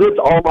 and I had lived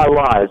all my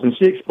lives. And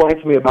she explained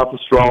to me about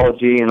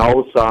astrology and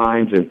all the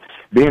signs, and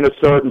being a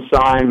certain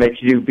sign makes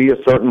you be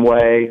a certain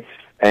way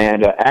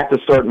and act a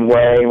certain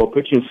way, and will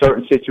put you in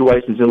certain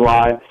situations in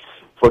life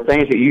for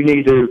things that you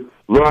need to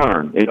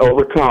learn and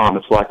overcome.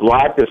 It's like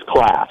life is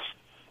class.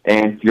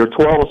 And your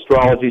 12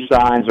 astrology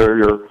signs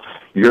are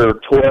your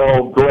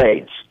 12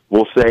 grades,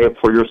 we'll say,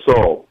 for your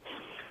soul.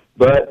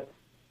 But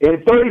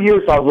in 30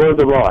 years, I've learned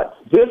a lot.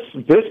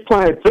 This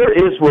planet, there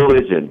is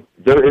religion.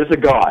 There is a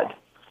God.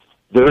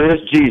 There is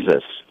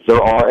Jesus.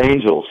 There are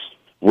angels,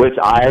 which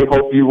I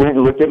hope you went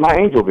and looked at my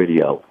angel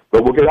video.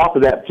 But we'll get off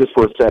of that just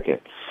for a second.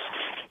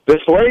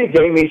 This lady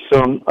gave me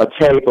a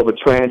tape of a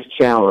trance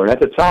channeler. And at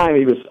the time,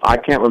 I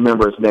can't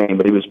remember his name,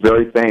 but he was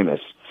very famous.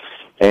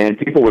 And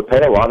people would pay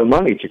a lot of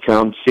money to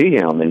come see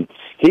him. And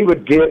he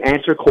would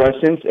answer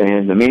questions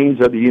and the meanings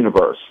of the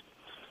universe.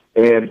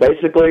 And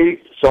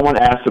basically, someone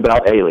asked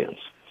about aliens.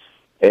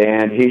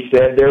 And he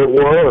said there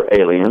were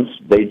aliens.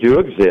 They do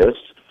exist.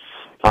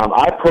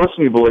 I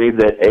personally believe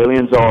that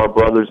aliens are our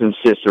brothers and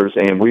sisters,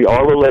 and we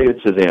are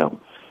related to them.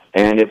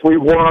 And if we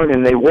weren't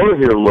and they were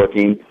here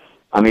looking,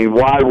 I mean,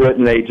 why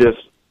wouldn't they just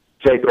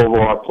take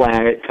over our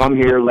planet, come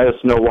here, let us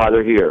know why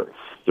they're here?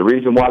 The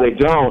reason why they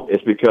don't is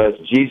because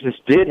Jesus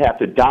did have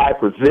to die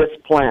for this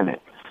planet.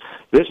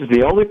 This is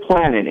the only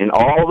planet in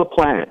all the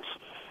planets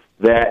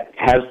that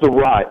has the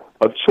right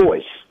of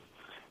choice.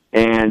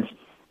 And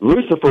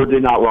Lucifer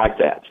did not like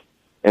that.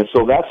 And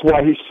so that's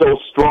why he's so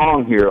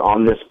strong here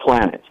on this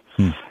planet.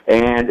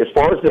 And as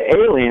far as the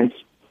aliens,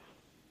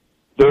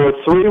 there are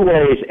 3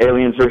 ways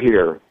aliens are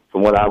here,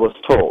 from what I was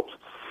told.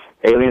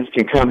 Aliens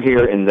can come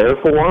here in their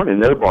form, in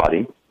their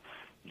body.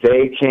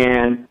 They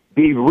can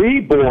be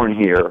reborn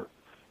here.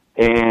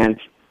 And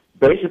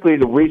basically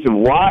the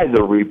reason why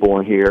they're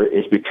reborn here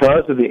is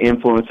because of the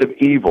influence of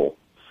evil.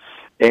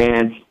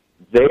 And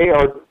they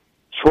are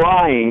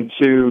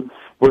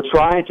we're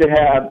trying to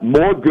have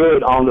more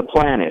good on the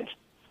planet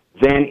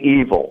than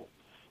evil.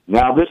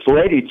 Now, this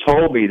lady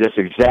told me this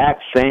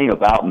exact thing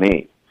about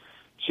me.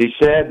 She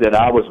said that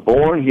I was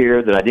born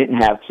here, that I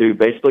didn't have to.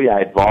 Basically, I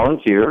had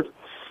volunteered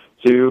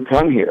to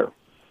come here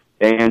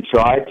and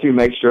try to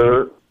make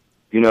sure,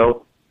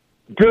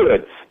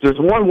 good. There's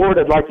one word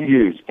I'd like to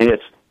use, and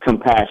it's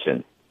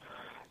compassion.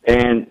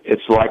 And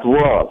it's like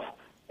love.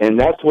 And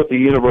that's what the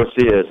universe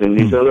is. And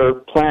these other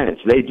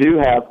planets, they do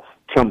have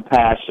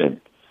compassion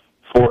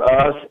for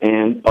us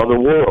and other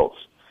worlds.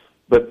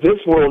 But this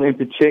world in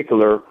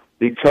particular,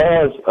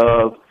 because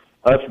of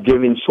us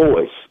giving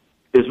choice,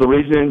 is the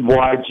reason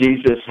why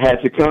Jesus had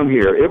to come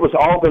here. It was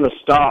all going to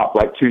stop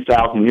like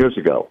 2,000 years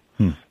ago.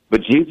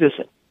 But Jesus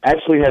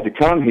actually had to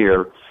come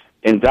here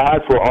and die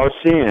for our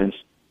sins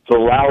to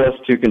allow us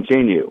to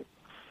continue.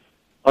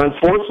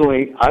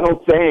 Unfortunately, I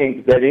don't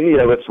think that any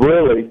of it's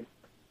really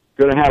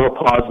going to have a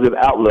positive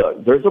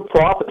outlook. There's a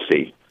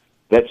prophecy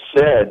that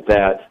said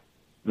that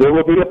there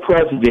will be a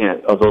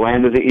president of the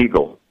land of the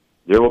eagle.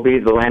 There will be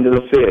the land of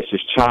the fish,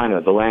 is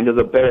China, the land of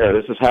the bear.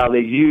 This is how they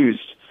used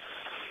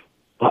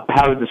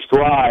how to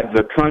describe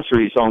the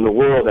countries on the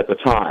world at the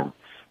time.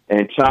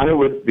 And China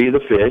would be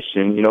the fish,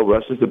 and,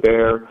 Russia's the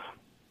bear,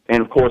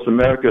 and, of course,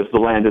 America is the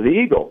land of the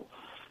eagle.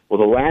 Well,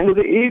 the land of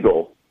the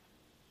eagle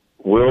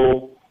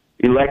will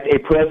elect a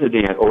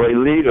president or a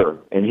leader,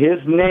 and his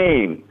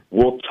name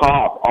will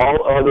top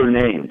all other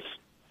names.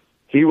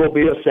 He will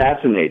be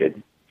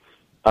assassinated.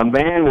 A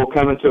man will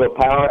come into a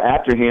power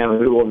after him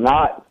who will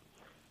not,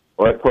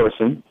 or a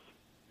person,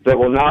 that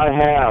will not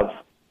have,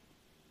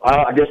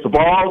 the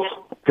balls,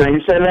 can you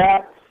say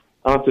that?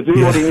 To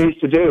do what he needs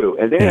to do.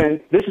 And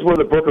then this is where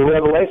the book of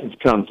Revelations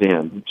comes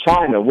in.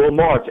 China will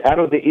march out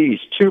of the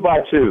east, 2 by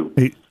 2.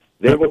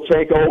 They will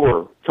take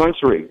over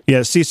country.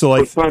 Yeah, Cecil,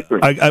 we're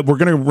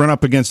going to run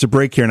up against a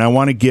break here, and I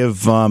want to give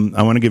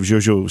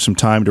Jojo some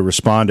time to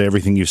respond to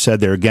everything you said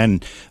there.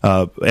 Again,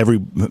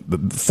 every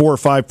 4 or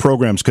 5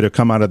 programs could have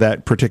come out of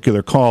that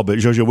particular call. But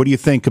Jojo, what do you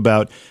think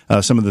about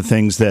some of the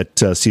things that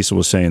Cecil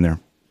was saying there?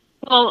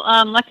 Well,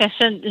 like I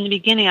said in the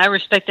beginning, I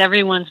respect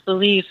everyone's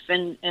belief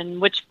in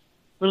which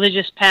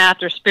religious path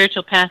or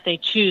spiritual path they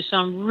choose. So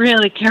I'm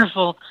really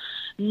careful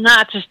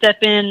not to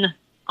step in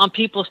on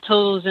people's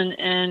toes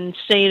and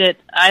say that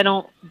I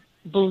don't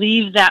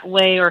believe that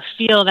way or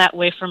feel that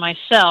way for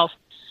myself.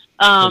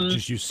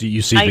 Just you see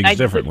things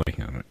differently.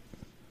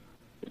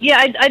 Yeah,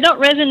 I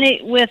don't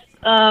resonate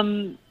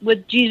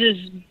with Jesus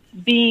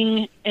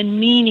being and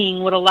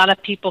meaning what a lot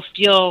of people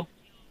feel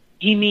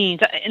he means,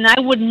 and I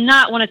would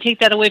not want to take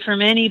that away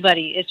from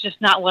anybody. It's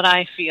just not what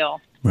I feel.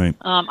 Right.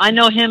 I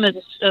know him as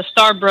a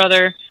star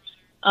brother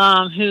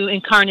who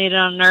incarnated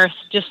on Earth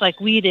just like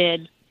we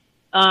did.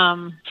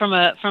 From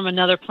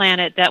another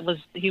planet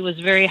he was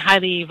very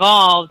highly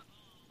evolved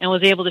and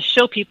was able to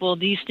show people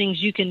these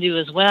things you can do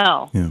as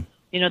well. Yeah.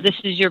 this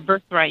is your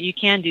birthright. You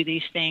can do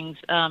these things.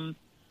 A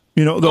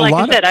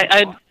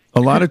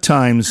lot of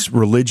times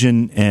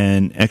religion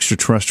and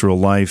extraterrestrial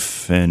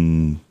life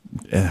and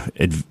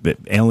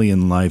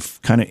alien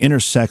life kind of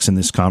intersects in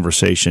this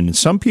conversation. And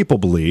some people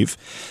believe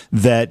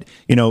that,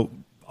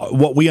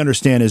 what we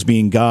understand as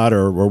being God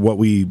or what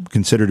we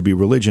consider to be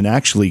religion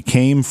actually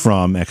came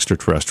from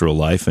extraterrestrial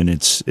life, and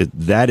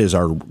that is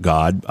our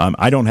God.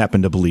 I don't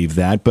happen to believe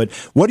that, but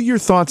what are your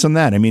thoughts on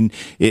that? I mean,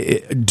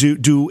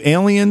 do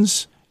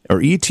aliens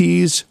or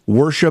ETs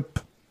worship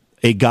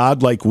a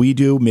God like we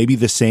do, maybe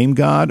the same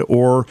God,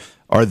 or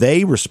are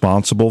they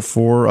responsible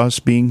for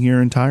us being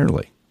here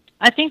entirely?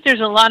 I think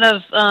there's a lot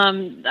of,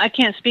 I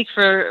can't speak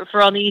for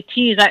all the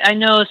ETs. I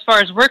know as far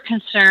as we're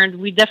concerned,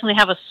 we definitely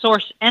have a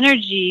source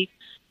energy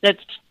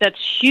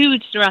that's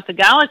huge throughout the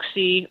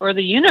galaxy or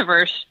the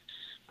universe,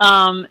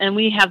 and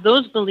we have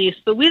those beliefs.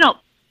 But we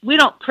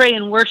don't pray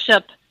and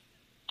worship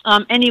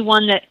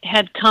anyone that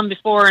had come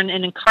before and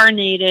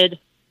incarnated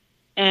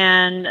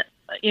and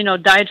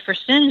died for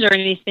sins or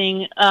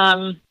anything.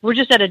 We're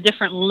just at a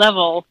different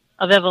level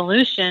of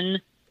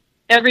evolution.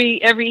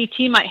 Every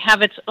ET might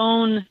have its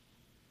own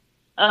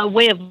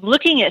way of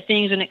looking at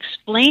things and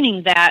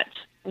explaining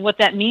what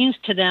that means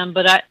to them.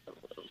 But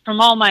from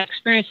all my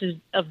experiences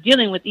of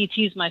dealing with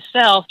ETs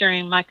myself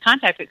during my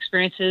contact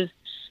experiences,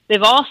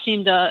 they've all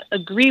seemed to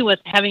agree with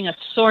having a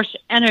source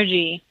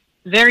energy,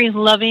 very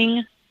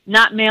loving,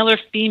 not male or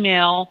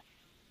female.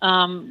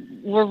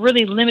 We're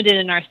really limited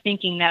in our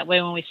thinking that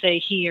way when we say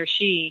he or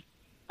she.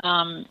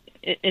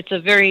 It's a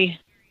very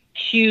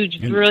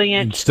huge,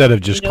 brilliant. Instead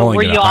of just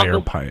calling it a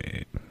higher power.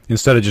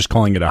 Instead of just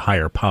calling it a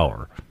higher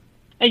power.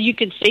 You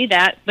could say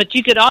that, but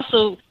you could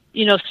also,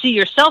 see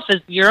yourself as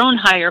your own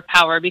higher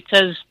power,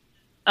 because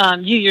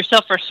you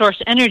yourself are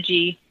source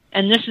energy,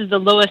 and this is the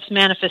lowest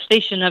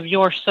manifestation of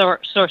your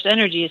source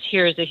energy is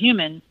here as a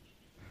human.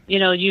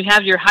 You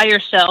have your higher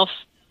self,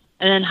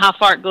 and then how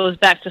far it goes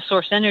back to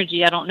source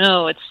energy, I don't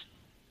know.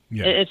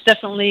 It's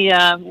definitely,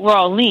 we're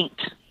all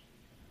linked.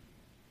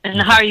 And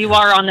the higher you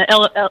are on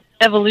the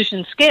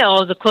evolution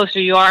scale, the closer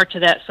you are to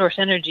that source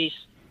energy.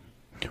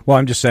 Well,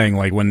 I'm just saying,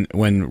 like,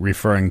 when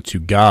referring to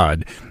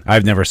God,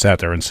 I've never sat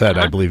there and said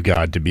I believe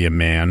God to be a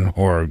man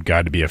or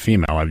God to be a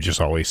female. I've just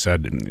always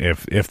said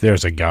if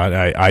there's a God,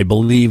 I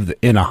believe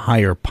in a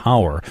higher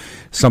power,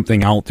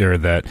 something out there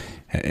that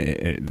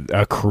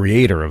a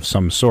creator of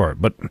some sort.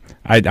 But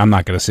I'm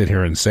not going to sit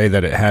here and say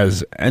that it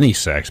has any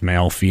sex,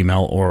 male,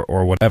 female,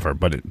 or whatever.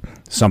 But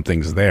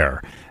something's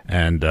there,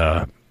 and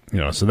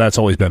so that's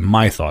always been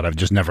my thought. I've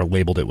just never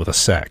labeled it with a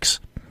sex.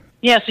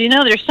 Yeah, so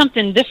there's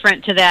something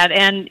different to that.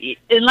 And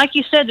like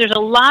you said, there's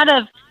a lot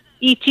of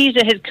ETs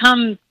that had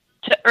come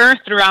to Earth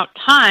throughout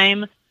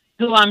time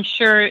who I'm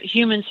sure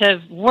humans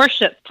have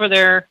worshipped for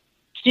their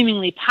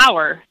seemingly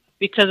power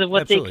because of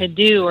what they could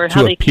do or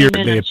how they came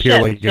in. They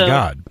appear like a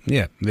god.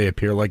 Yeah, they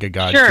appear like a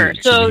god to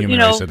the human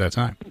race at that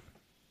time.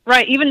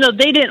 Right, even though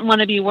they didn't want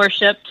to be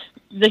worshipped,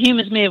 the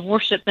humans may have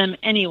worshipped them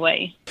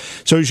anyway.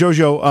 So,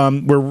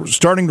 Jojo, we're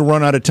starting to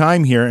run out of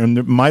time here,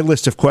 and my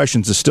list of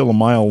questions is still a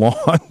mile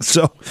long.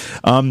 So,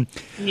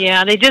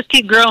 yeah, they just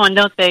keep growing,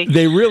 don't they?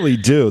 They really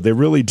do. They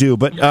really do.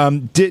 But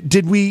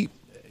did we,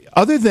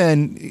 other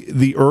than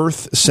the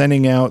Earth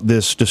sending out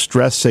this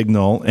distress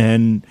signal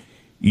and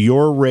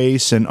your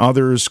race and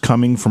others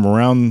coming from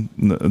around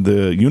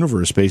the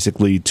universe,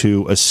 basically,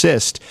 to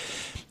assist,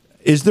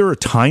 is there a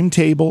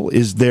timetable?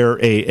 Is there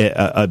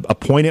a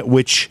point at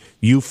which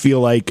you feel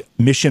like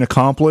mission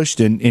accomplished,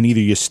 and either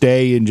you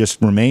stay and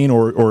just remain,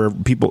 or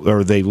people,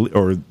 or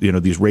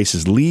these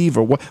races leave,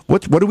 or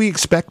what do we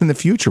expect in the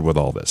future with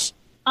all this?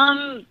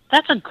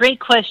 That's a great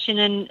question,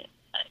 and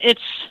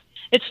it's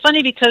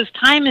funny because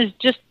time is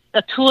just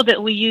a tool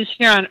that we use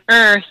here on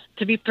Earth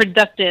to be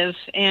productive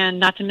and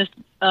not to miss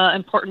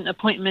important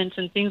appointments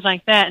and things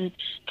like that. And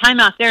time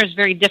out there is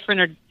very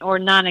different or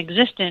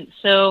non-existent.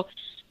 So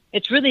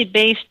it's really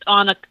based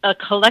on a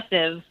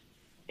collective.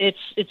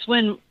 It's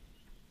when,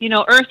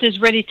 Earth is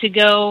ready to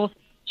go.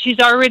 She's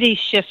already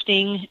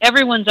shifting.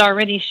 Everyone's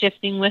already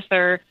shifting with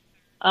her.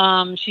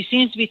 She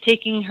seems to be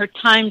taking her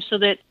time so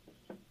that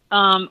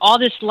all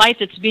this light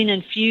that's being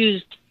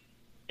infused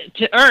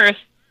to Earth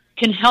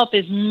can help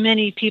as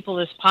many people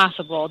as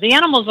possible. The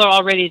animals are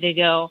all ready to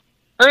go.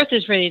 Earth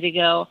is ready to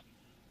go.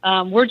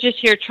 We're just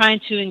here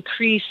trying to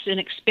increase and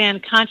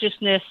expand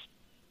consciousness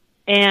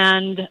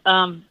and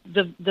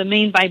the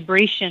main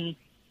vibration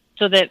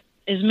so that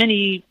as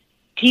many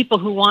people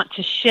who want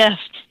to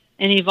shift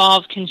and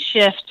evolve can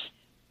shift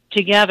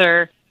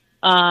together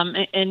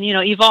and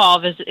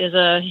evolve as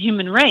a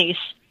human race.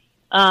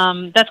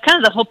 That's kind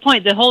of the whole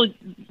point. The whole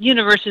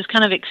universe is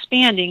kind of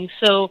expanding.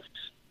 So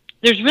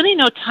there's really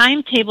no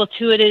timetable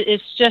to it.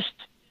 It's just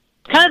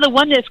kind of the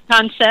oneness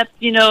concept,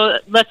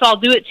 let's all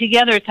do it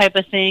together type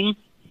of thing.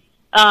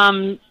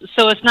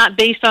 So it's not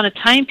based on a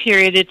time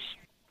period. It's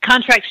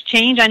contracts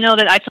change. I know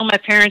that I told my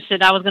parents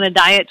that I was going to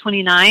die at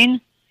 29.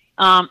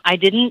 I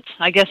didn't.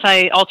 I guess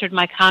I altered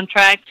my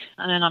contract,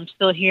 and then I'm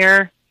still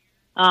here.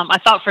 I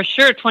thought for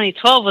sure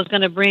 2012 was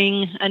going to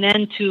bring an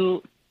end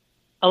to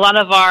a lot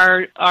of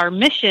our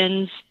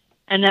missions,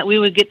 and that we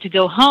would get to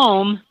go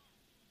home.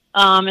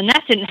 And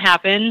that didn't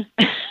happen.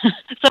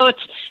 So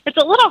it's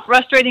a little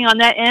frustrating on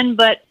that end,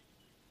 but,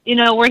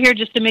 we're here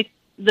just to make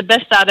the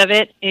best out of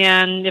it.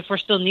 And if we're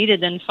still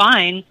needed, then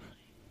fine.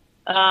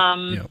 So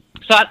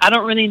I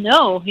don't really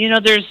know.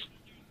 There's,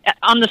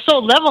 on the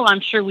soul level,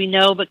 I'm sure we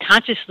know, but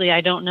consciously,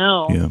 I don't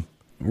know. Yeah.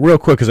 Real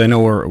quick, because I know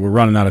we're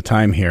running out of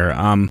time here.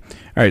 All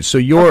right, so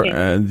your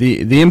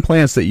the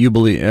implants that you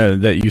believe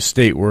that you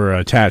state were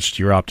attached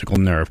to your optical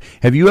nerve.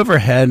 Have you ever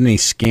had any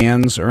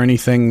scans or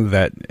anything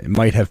that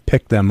might have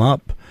picked them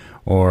up,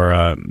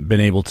 or been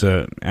able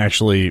to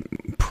actually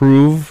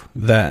prove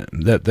that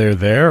they're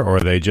there, or are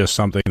they just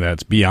something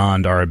that's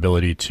beyond our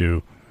ability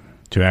to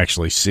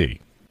actually see?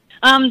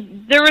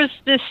 There was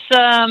this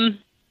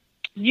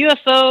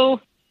UFO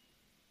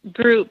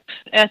group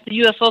at the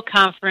UFO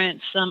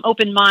conference,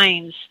 Open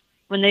Minds,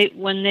 when they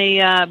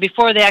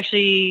before they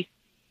actually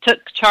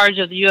took charge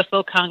of the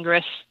UFO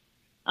Congress.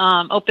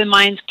 Open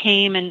Minds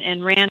came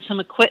and ran some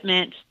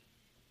equipment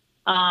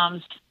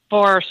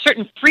for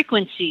certain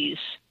frequencies,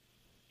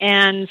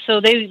 and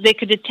so they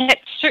could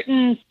detect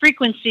certain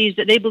frequencies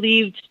that they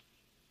believed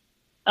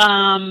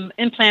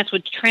implants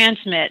would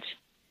transmit.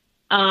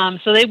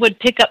 So they would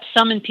pick up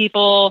some in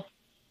people,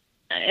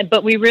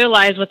 but we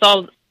realized with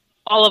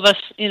all of us,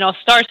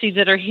 starseeds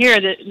that are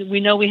here, that we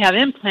know we have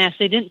implants,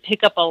 they didn't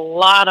pick up a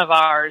lot of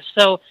ours.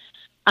 So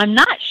I'm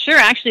not sure,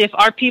 actually, if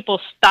our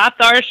people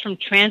stopped ours from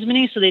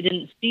transmitting so they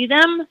didn't see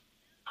them,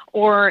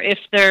 or if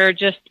they're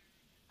just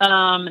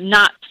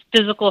not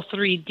physical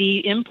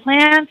 3D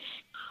implants,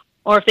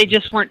 or if they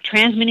just weren't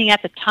transmitting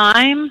at the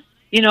time.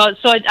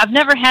 So I've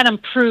never had them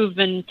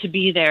proven to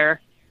be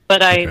there,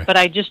 but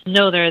I just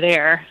know they're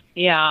there.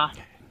 Yeah.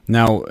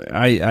 Now,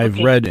 I've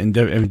read in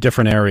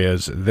different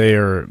areas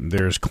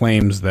there's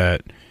claims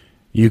that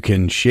you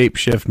can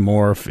shapeshift,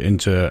 morph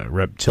into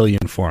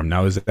reptilian form.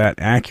 Now, is that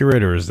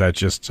accurate, or is that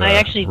just I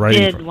actually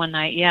did one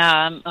night,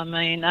 yeah. I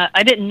mean,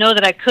 I didn't know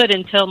that I could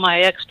until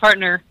my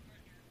ex-partner,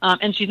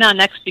 and she's not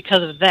an ex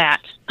because of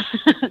that,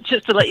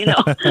 just to let you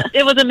know.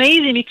 It was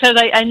amazing because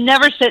I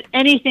never said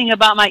anything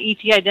about my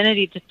ET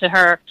identity to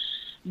her,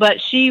 but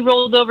she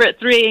rolled over at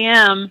 3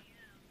 a.m.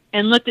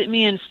 and looked at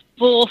me in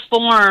full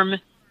form.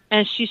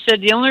 And she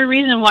said the only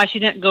reason why she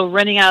didn't go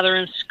running out of the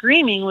room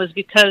screaming was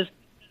because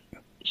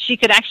she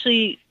could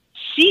actually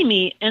see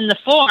me in the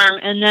form,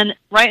 and then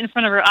right in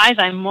front of her eyes,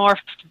 I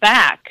morphed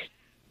back.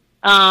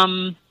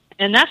 And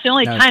that's the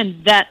only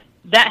time that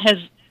has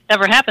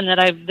ever happened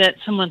that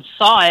someone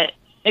saw it,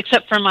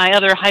 except for my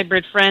other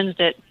hybrid friends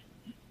that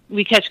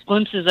we catch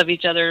glimpses of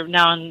each other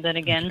now and then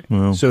again.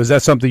 Well, so is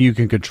that something you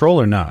can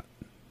control or not?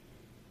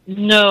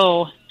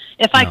 No.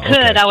 If I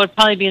could, I would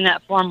probably be in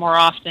that form more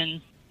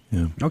often.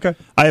 Yeah. Okay.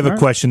 I have a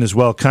question as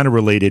well, kind of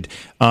related.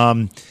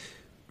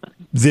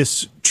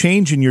 This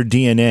change in your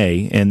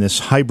DNA and this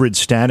hybrid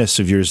status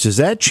of yours, does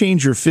that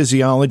change your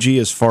physiology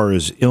as far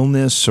as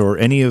illness or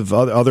any of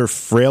other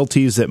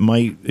frailties that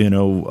might,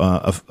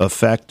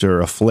 affect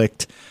or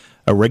afflict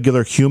a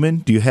regular human?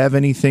 Do you have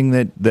anything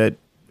that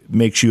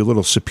makes you a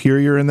little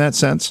superior in that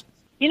sense?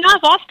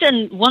 I've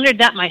often wondered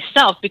that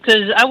myself,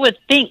 because I would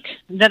think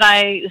that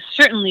I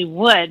certainly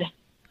would.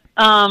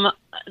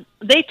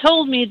 They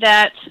told me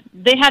that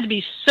they had to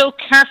be so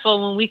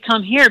careful when we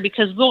come here,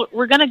 because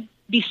we're going to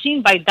be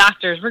seen by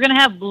doctors. We're going to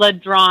have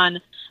blood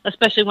drawn,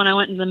 especially when I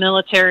went in the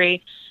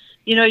military.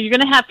 You're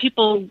going to have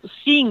people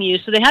seeing you,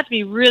 so they have to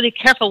be really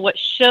careful what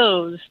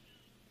shows.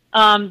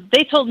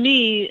 They told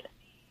me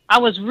I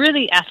was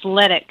really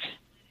athletic,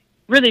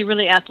 really,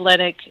 really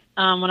athletic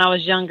when I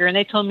was younger, and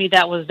they told me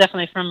that was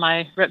definitely from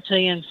my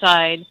reptilian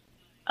side,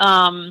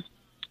 and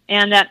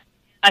that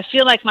I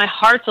feel like my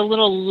heart's a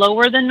little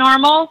lower than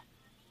normal.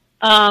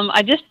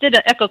 I just did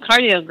an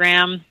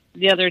echocardiogram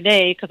the other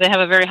day because I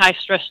have a very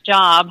high-stress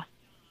job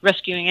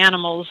rescuing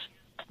animals,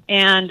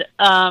 and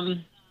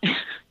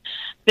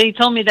they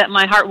told me that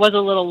my heart was a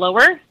little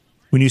lower.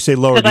 When you say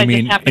lower, do you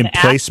mean in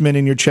placement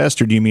in your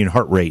chest, or do you mean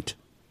heart rate?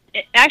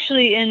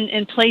 Actually,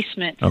 in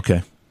placement.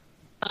 Okay.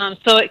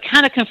 So it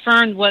kind of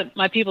confirmed what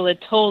my people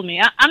had told me.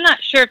 I'm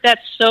not sure if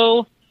that's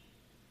so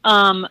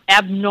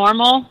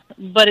abnormal,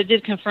 but it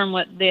did confirm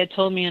what they had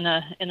told me in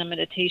a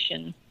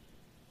meditation.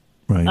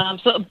 Right.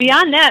 So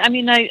beyond that, I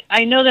mean,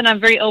 I know that I'm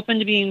very open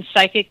to being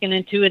psychic and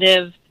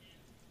intuitive.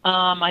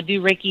 I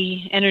do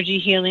Reiki energy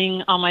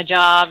healing on my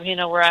job,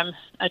 where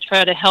I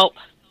try to help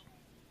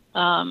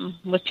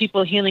with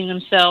people healing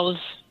themselves.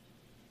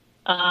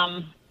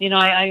 I've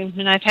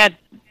had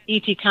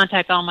ET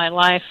contact all my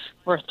life,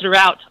 or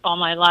throughout all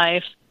my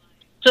life.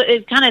 So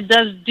it kind of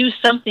does do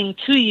something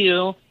to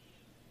you,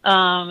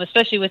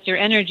 especially with your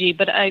energy.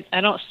 But I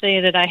don't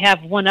say that I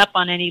have one up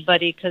on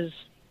anybody, because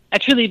I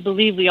truly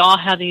believe we all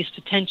have these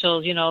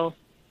potentials,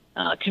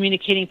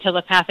 communicating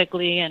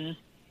telepathically and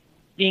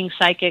being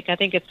psychic. I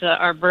think it's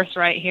our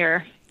birthright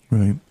here.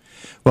 Right.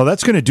 Well,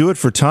 that's going to do it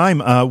for time.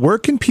 Where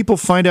can people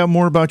find out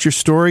more about your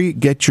story,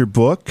 get your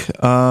book?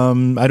 I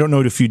don't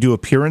know if you do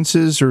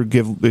appearances or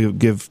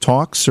give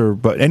talks,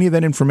 but any of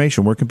that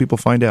information, where can people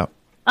find out?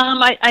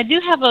 I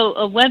do have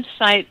a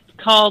website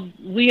called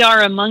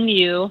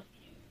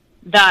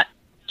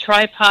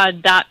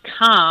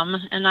weareamongyou.tripod.com,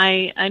 and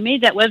I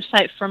made that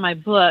website for my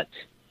book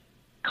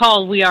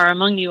called We Are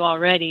Among You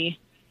already.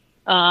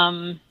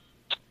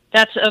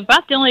 That's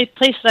about the only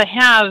place that I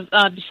have,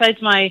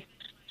 besides my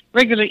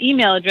regular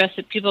email address,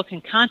 that people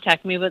can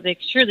contact me, but they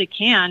surely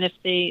can if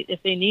they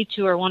need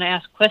to or want to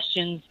ask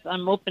questions.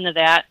 I'm open to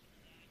that.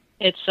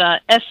 It's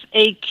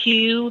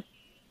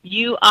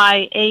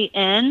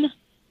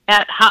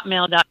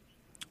FAQUIAN@hotmail.com.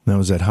 That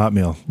was at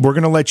Hotmail. We're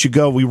going to let you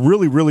go. We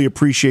really, really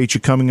appreciate you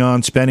coming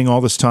on, spending all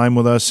this time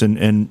with us,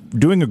 and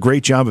doing a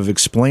great job of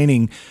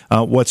explaining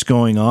what's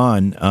going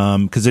on,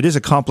 because it is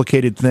a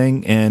complicated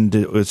thing, and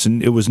it was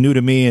new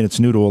to me, and it's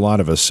new to a lot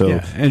of us. So,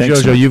 yeah. And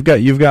Jojo,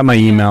 you've got my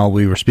email.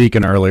 We were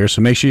speaking earlier,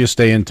 so make sure you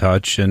stay in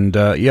touch, and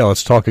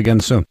let's talk again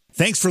soon.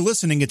 Thanks for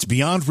listening. It's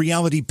Beyond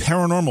Reality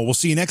Paranormal. We'll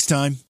see you next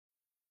time.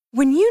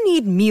 When you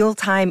need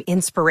mealtime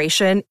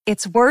inspiration,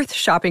 it's worth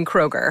shopping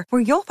Kroger,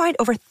 where you'll find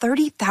over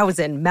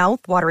 30,000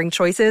 mouth-watering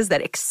choices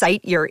that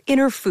excite your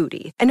inner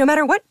foodie. And no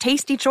matter what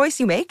tasty choice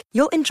you make,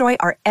 you'll enjoy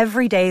our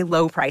everyday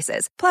low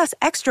prices, plus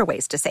extra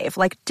ways to save,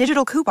 like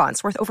digital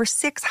coupons worth over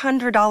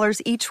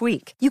 $600 each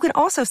week. You can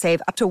also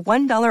save up to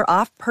 $1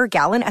 off per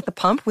gallon at the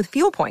pump with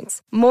fuel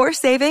points. More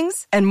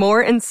savings and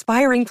more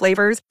inspiring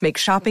flavors make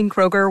shopping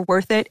Kroger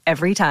worth it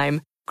every time.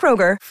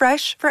 Kroger,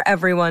 fresh for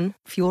everyone.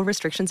 Fuel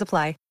restrictions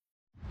apply.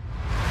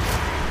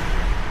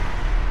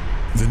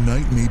 The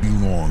night may be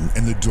long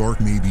and the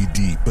dark may be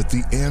deep, but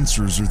the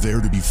answers are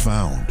there to be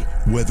found.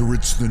 Whether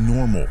it's the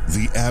normal,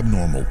 the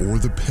abnormal, or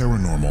the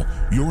paranormal,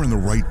 you're in the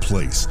right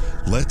place.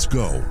 Let's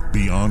go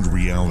beyond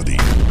reality.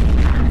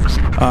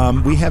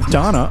 We have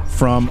Donna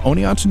from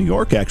Oneonta, New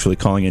York, actually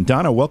calling in.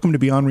 Donna, welcome to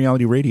Beyond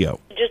Reality Radio.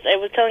 I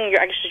was telling your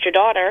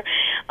daughter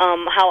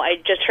how I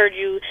just heard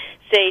you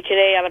say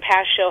today on a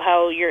past show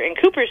how you're in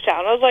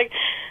Cooperstown. I was like,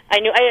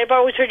 I've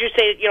always heard you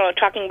say,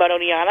 talking about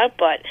Oneonta,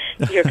 but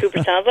you're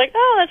Cooperstown. I was like,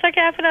 oh, that's like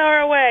half an hour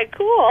away.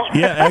 Cool.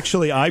 Yeah,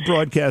 actually, I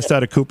broadcast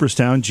out of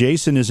Cooperstown.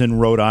 Jason is in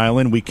Rhode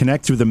Island. We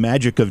connect through the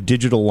magic of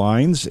digital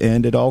lines,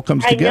 and it all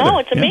comes together. I know,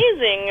 it's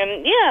amazing.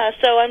 And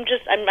so I'm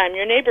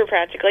your neighbor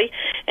practically.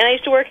 And I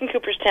used to work in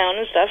Cooperstown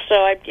and stuff, so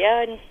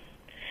I'm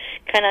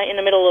kind of in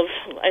the middle of,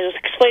 I was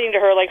explaining to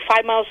her, like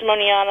 5 miles from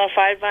Oneonta,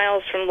 5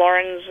 miles from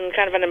Lawrence, and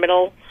kind of in the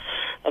middle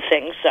of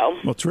things. So.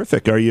 Well,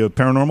 terrific. Are you a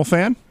paranormal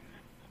fan?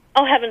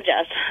 Oh, heavens,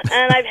 yes.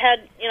 And I've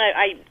had,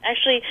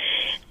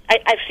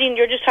 I've seen,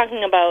 you're just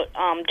talking about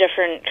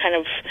different kind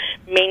of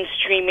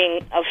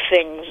mainstreaming of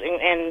things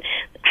and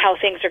how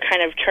things are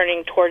kind of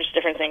turning towards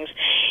different things.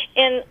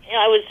 And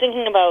I was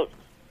thinking about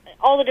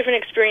all the different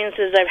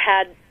experiences I've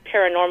had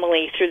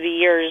paranormally through the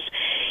years,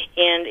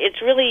 and it's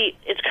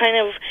kind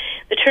of,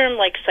 the term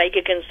like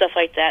psychic and stuff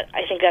like that,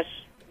 I think that's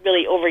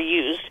really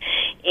overused,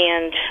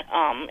 and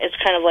it's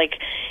kind of like,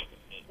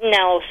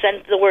 now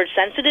the word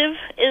sensitive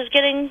is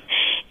getting,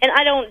 and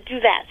I don't do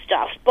that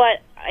stuff,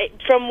 but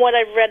from what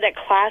I've read that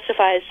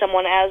classifies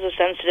someone as a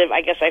sensitive,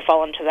 I guess I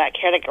fall into that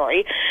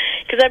category,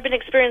 because I've been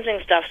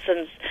experiencing stuff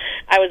since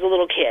I was a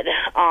little kid,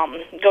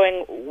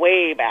 going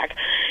way back,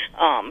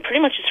 pretty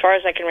much as far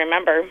as I can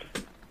remember.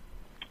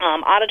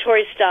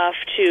 Auditory stuff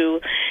to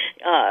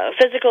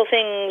physical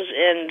things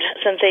and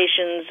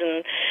sensations,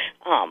 and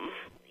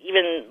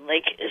even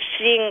like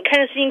seeing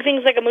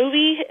things like a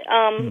movie.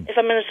 If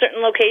I'm in a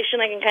certain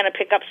location, I can kind of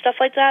pick up stuff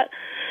like that.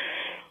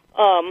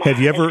 Have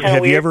you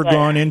ever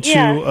gone into?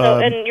 Yeah,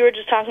 and you were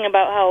just talking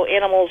about how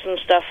animals and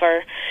stuff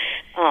are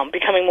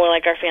becoming more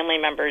like our family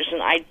members,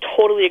 and I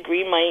totally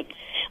agree.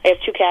 I have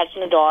 2 cats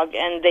and a dog,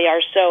 and they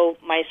are so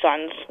my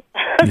sons.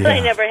 Yeah. I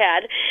never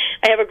had.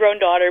 I have a grown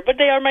daughter, but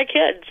they are my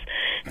kids.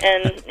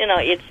 And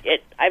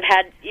I've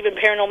had even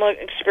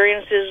paranormal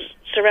experiences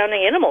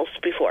surrounding animals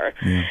before,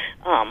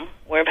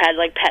 where I've had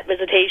like pet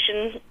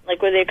visitation,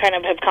 like where they kind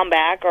of have come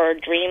back, or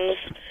dreams,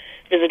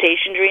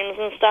 visitation dreams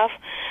and stuff.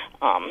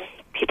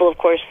 People, of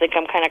course, think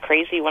I'm kind of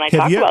crazy when I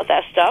talk about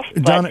that stuff.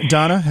 But,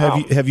 Donna,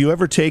 have you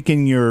ever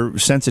taken your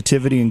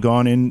sensitivity and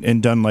gone in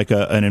and done like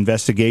an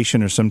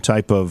investigation or some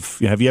type of?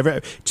 Have you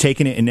ever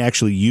taken it and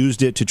actually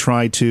used it to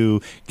try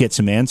to get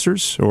some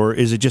answers, or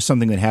is it just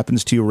something that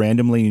happens to you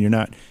randomly and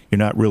you're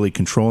not really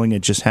controlling it?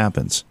 It just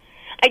happens.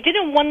 I did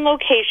in one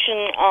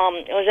location.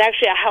 It was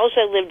actually a house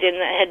I lived in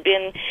that had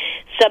been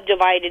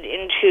subdivided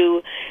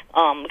into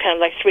kind of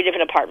like 3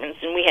 different apartments,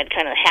 and we had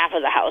kind of half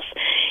of the house.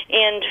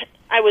 And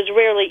I was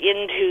rarely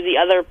into the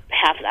other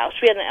half of the house.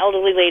 We had an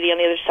elderly lady on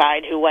the other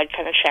side who I'd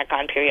kind of check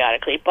on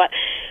periodically, but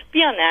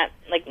beyond that,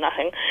 like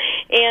nothing.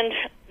 And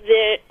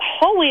the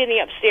hallway in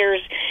the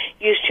upstairs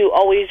used to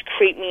always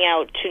creep me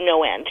out to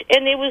no end.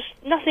 And there was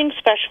nothing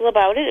special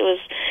about it. It was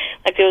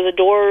like there was a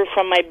door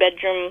from my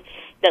bedroom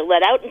that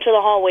led out into the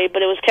hallway,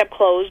 but it was kept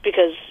closed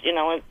because, you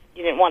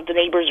didn't want the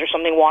neighbors or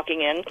something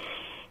walking in.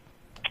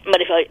 But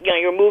if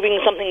you're moving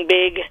something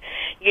big,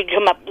 you'd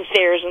come up the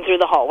stairs and through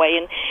the hallway,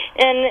 and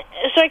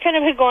so I kind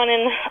of had gone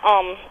in.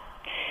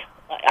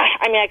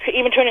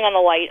 Even turning on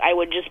the light, I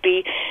would just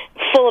be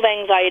full of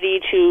anxiety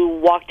to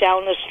walk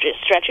down the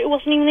stretch. It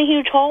wasn't even a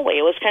huge hallway.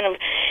 It was kind of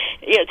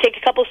take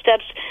a couple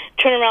steps,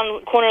 turn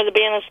around the corner of the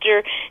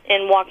banister,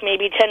 and walk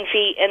maybe 10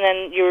 feet, and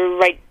then you're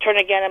right, turn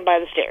again and by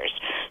the stairs.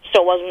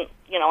 So it wasn't,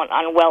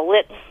 on a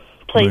well-lit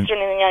place or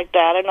anything like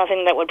that, or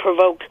nothing that would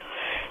provoke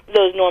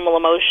those normal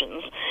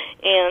emotions.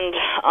 And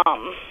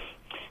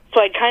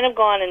so I'd kind of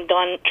gone and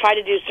tried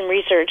to do some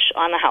research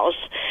on the house,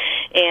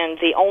 and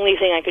the only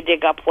thing I could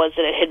dig up was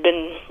that it had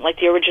been like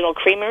the original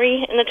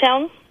creamery in the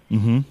town.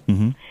 Mm-hmm.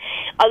 Mm-hmm.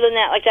 Other than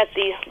that, like that's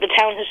the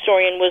town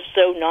historian was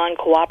so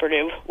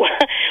non-cooperative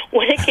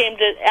when it came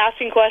to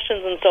asking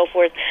questions and so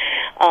forth.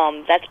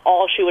 That's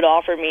all she would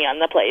offer me on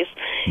the place.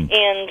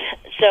 And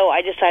so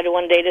I decided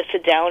one day to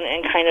sit down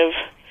and kind of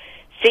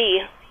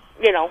see,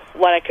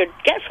 what I could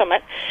get from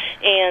it.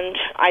 And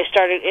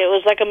it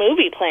was like a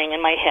movie playing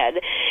in my head.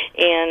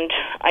 And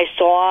I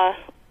saw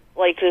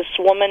like this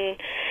woman,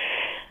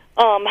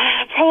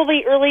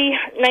 probably early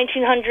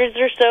 1900s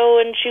or so,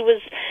 and she was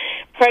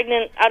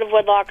pregnant out of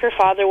wedlock. Her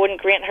father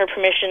wouldn't grant her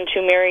permission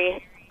to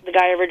marry the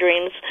guy of her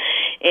dreams,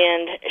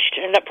 and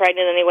she ended up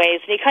pregnant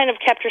anyways. And he kind of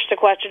kept her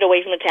sequestered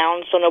away from the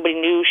town so nobody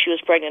knew she was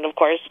pregnant, of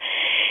course,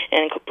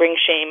 and could bring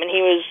shame. And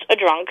he was a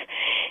drunk,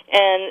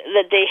 and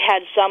that they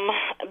had some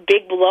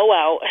big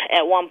blowout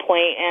at one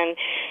point, and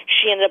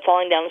she ended up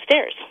falling down the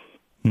stairs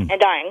and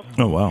dying.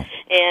 Oh, wow.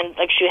 And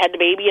like she had the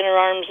baby in her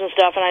arms and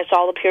stuff, and I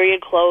saw the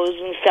period close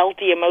and felt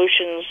the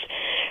emotions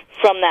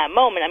from that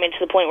moment. I mean, to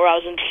the point where I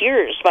was in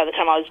tears by the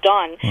time I was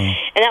done.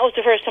 And that was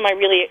the first time I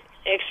really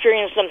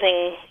experienced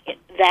something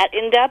that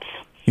in-depth.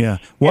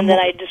 Yeah. And then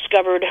I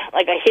discovered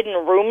like a hidden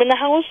room in the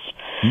house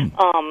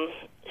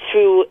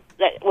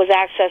that was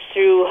accessed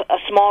through a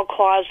small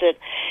closet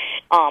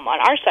on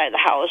our side of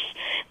the house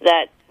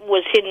that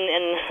was hidden,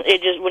 and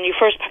it just, when you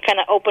first kind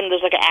of opened,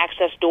 there's like an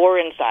access door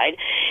inside,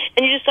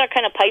 and you just saw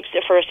kind of pipes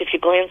at first if you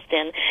glanced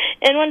in.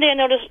 And one day I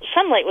noticed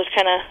sunlight was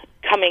kind of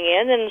coming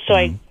in, and so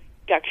I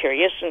got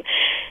curious and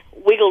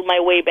wiggled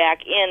my way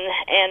back in.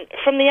 And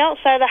from the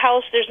outside of the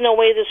house, there's no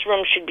way this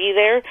room should be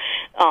there.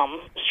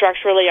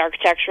 Structurally,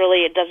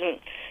 architecturally, it doesn't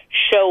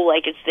show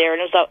like it's there,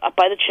 and it's up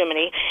by the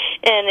chimney,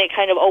 and it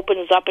kind of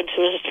opens up into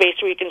a space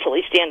where you can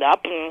fully stand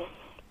up. And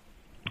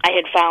I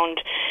had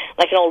found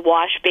like an old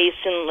wash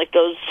basin, like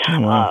those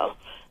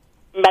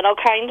metal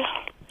kind,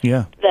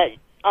 that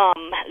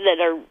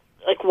are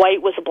like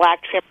white with a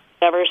black trim,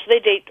 whatever. So they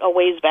date a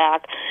ways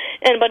back,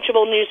 and a bunch of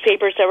old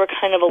newspapers that were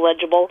kind of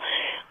illegible.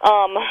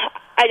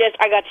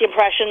 I got the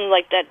impression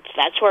like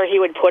that's where he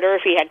would put her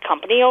if he had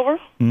company over.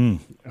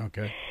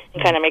 Okay.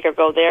 And kind of make her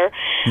go there.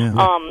 Yeah.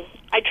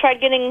 I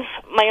tried getting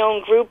my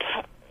own group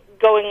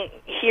going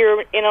here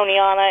in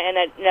Oneonta, and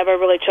it never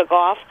really took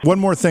off. One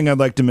more thing I'd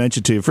like to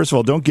mention to you. First of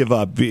all, don't give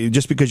up.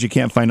 Just because you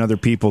can't find other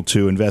people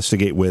to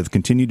investigate with,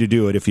 continue to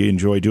do it if you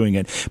enjoy doing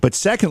it. But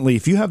secondly,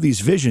 if you have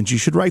these visions, you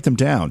should write them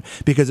down,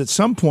 because at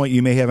some point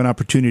you may have an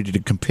opportunity to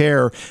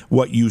compare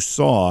what you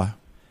saw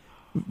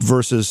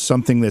versus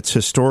something that's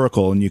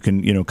historical, and you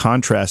can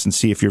contrast and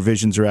see if your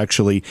visions are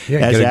actually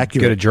as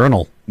accurate. Get a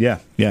journal. Yeah,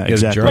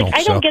 exactly. Like,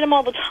 I don't get them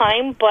all the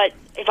time, but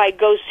if I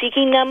go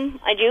seeking them,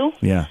 I do.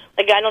 Yeah.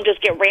 Like, I don't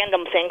just get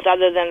random things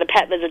other than the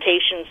pet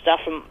visitation stuff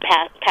from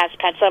past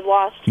pets I've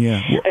lost. Yeah.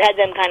 I've had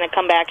them kind of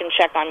come back and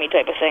check on me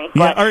type of thing.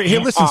 Yeah, but, all right, hey,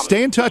 listen,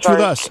 stay in touch with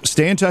us.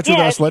 Stay in touch with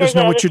us. Let us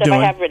know what you're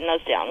doing. I have written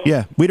those down.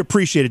 Yeah, we'd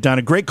appreciate it,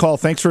 Donna. Great call.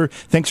 Thanks for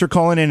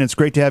calling in. It's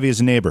great to have you as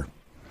a neighbor.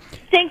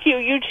 Thank you.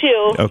 You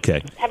too.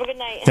 Okay. Have a good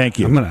night. Thank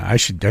you. I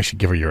should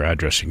give her your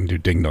address. You can do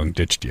Ding Dong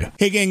Ditch to you.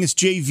 Hey, gang, it's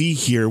JV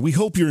here. We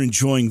hope you're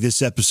enjoying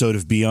this episode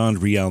of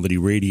Beyond Reality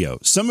Radio.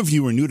 Some of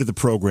you are new to the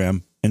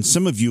program, and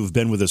some of you have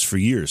been with us for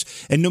years.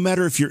 And no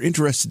matter if you're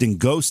interested in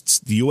ghosts,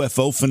 the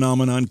UFO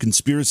phenomenon,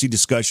 conspiracy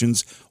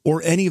discussions,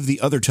 or any of the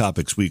other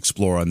topics we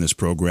explore on this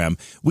program,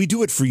 we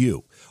do it for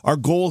you. Our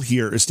goal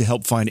here is to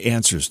help find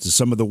answers to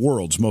some of the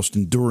world's most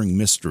enduring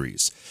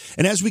mysteries.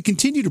 And as we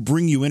continue to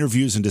bring you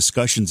interviews and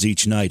discussions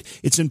each night,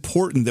 it's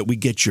important that we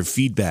get your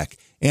feedback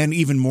and,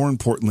 even more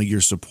importantly,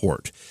 your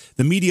support.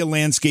 The media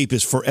landscape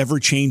is forever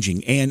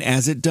changing, and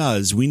as it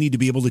does, we need to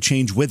be able to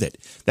change with it.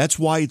 That's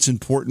why it's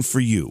important for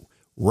you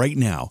right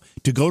now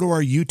to go to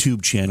our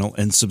YouTube channel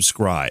and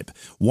subscribe.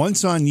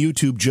 Once on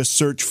YouTube, just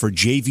search for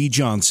JV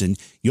Johnson.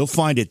 You'll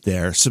find it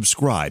there.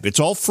 Subscribe. It's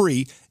all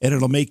free, and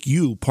it'll make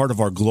you part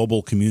of our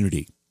global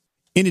community.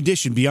 In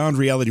addition, Beyond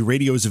Reality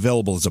Radio is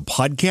available as a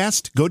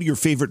podcast. Go to your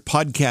favorite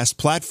podcast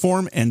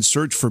platform and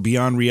search for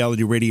Beyond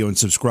Reality Radio and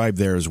subscribe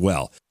there as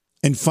well.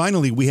 And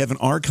finally, we have an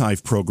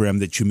archive program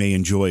that you may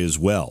enjoy as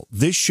well.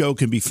 This show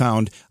can be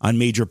found on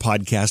major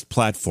podcast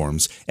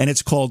platforms, and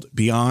it's called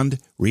Beyond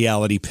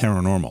Reality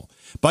Paranormal.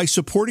 By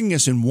supporting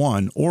us in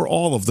one or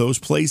all of those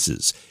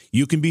places,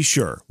 you can be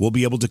sure we'll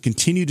be able to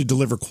continue to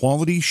deliver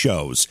quality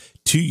shows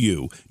to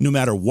you, no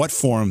matter what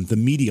form the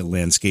media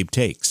landscape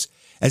takes.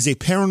 As a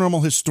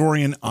paranormal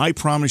historian, I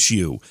promise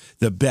you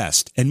the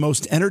best and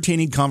most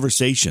entertaining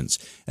conversations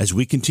as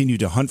we continue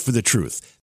to hunt for the truth.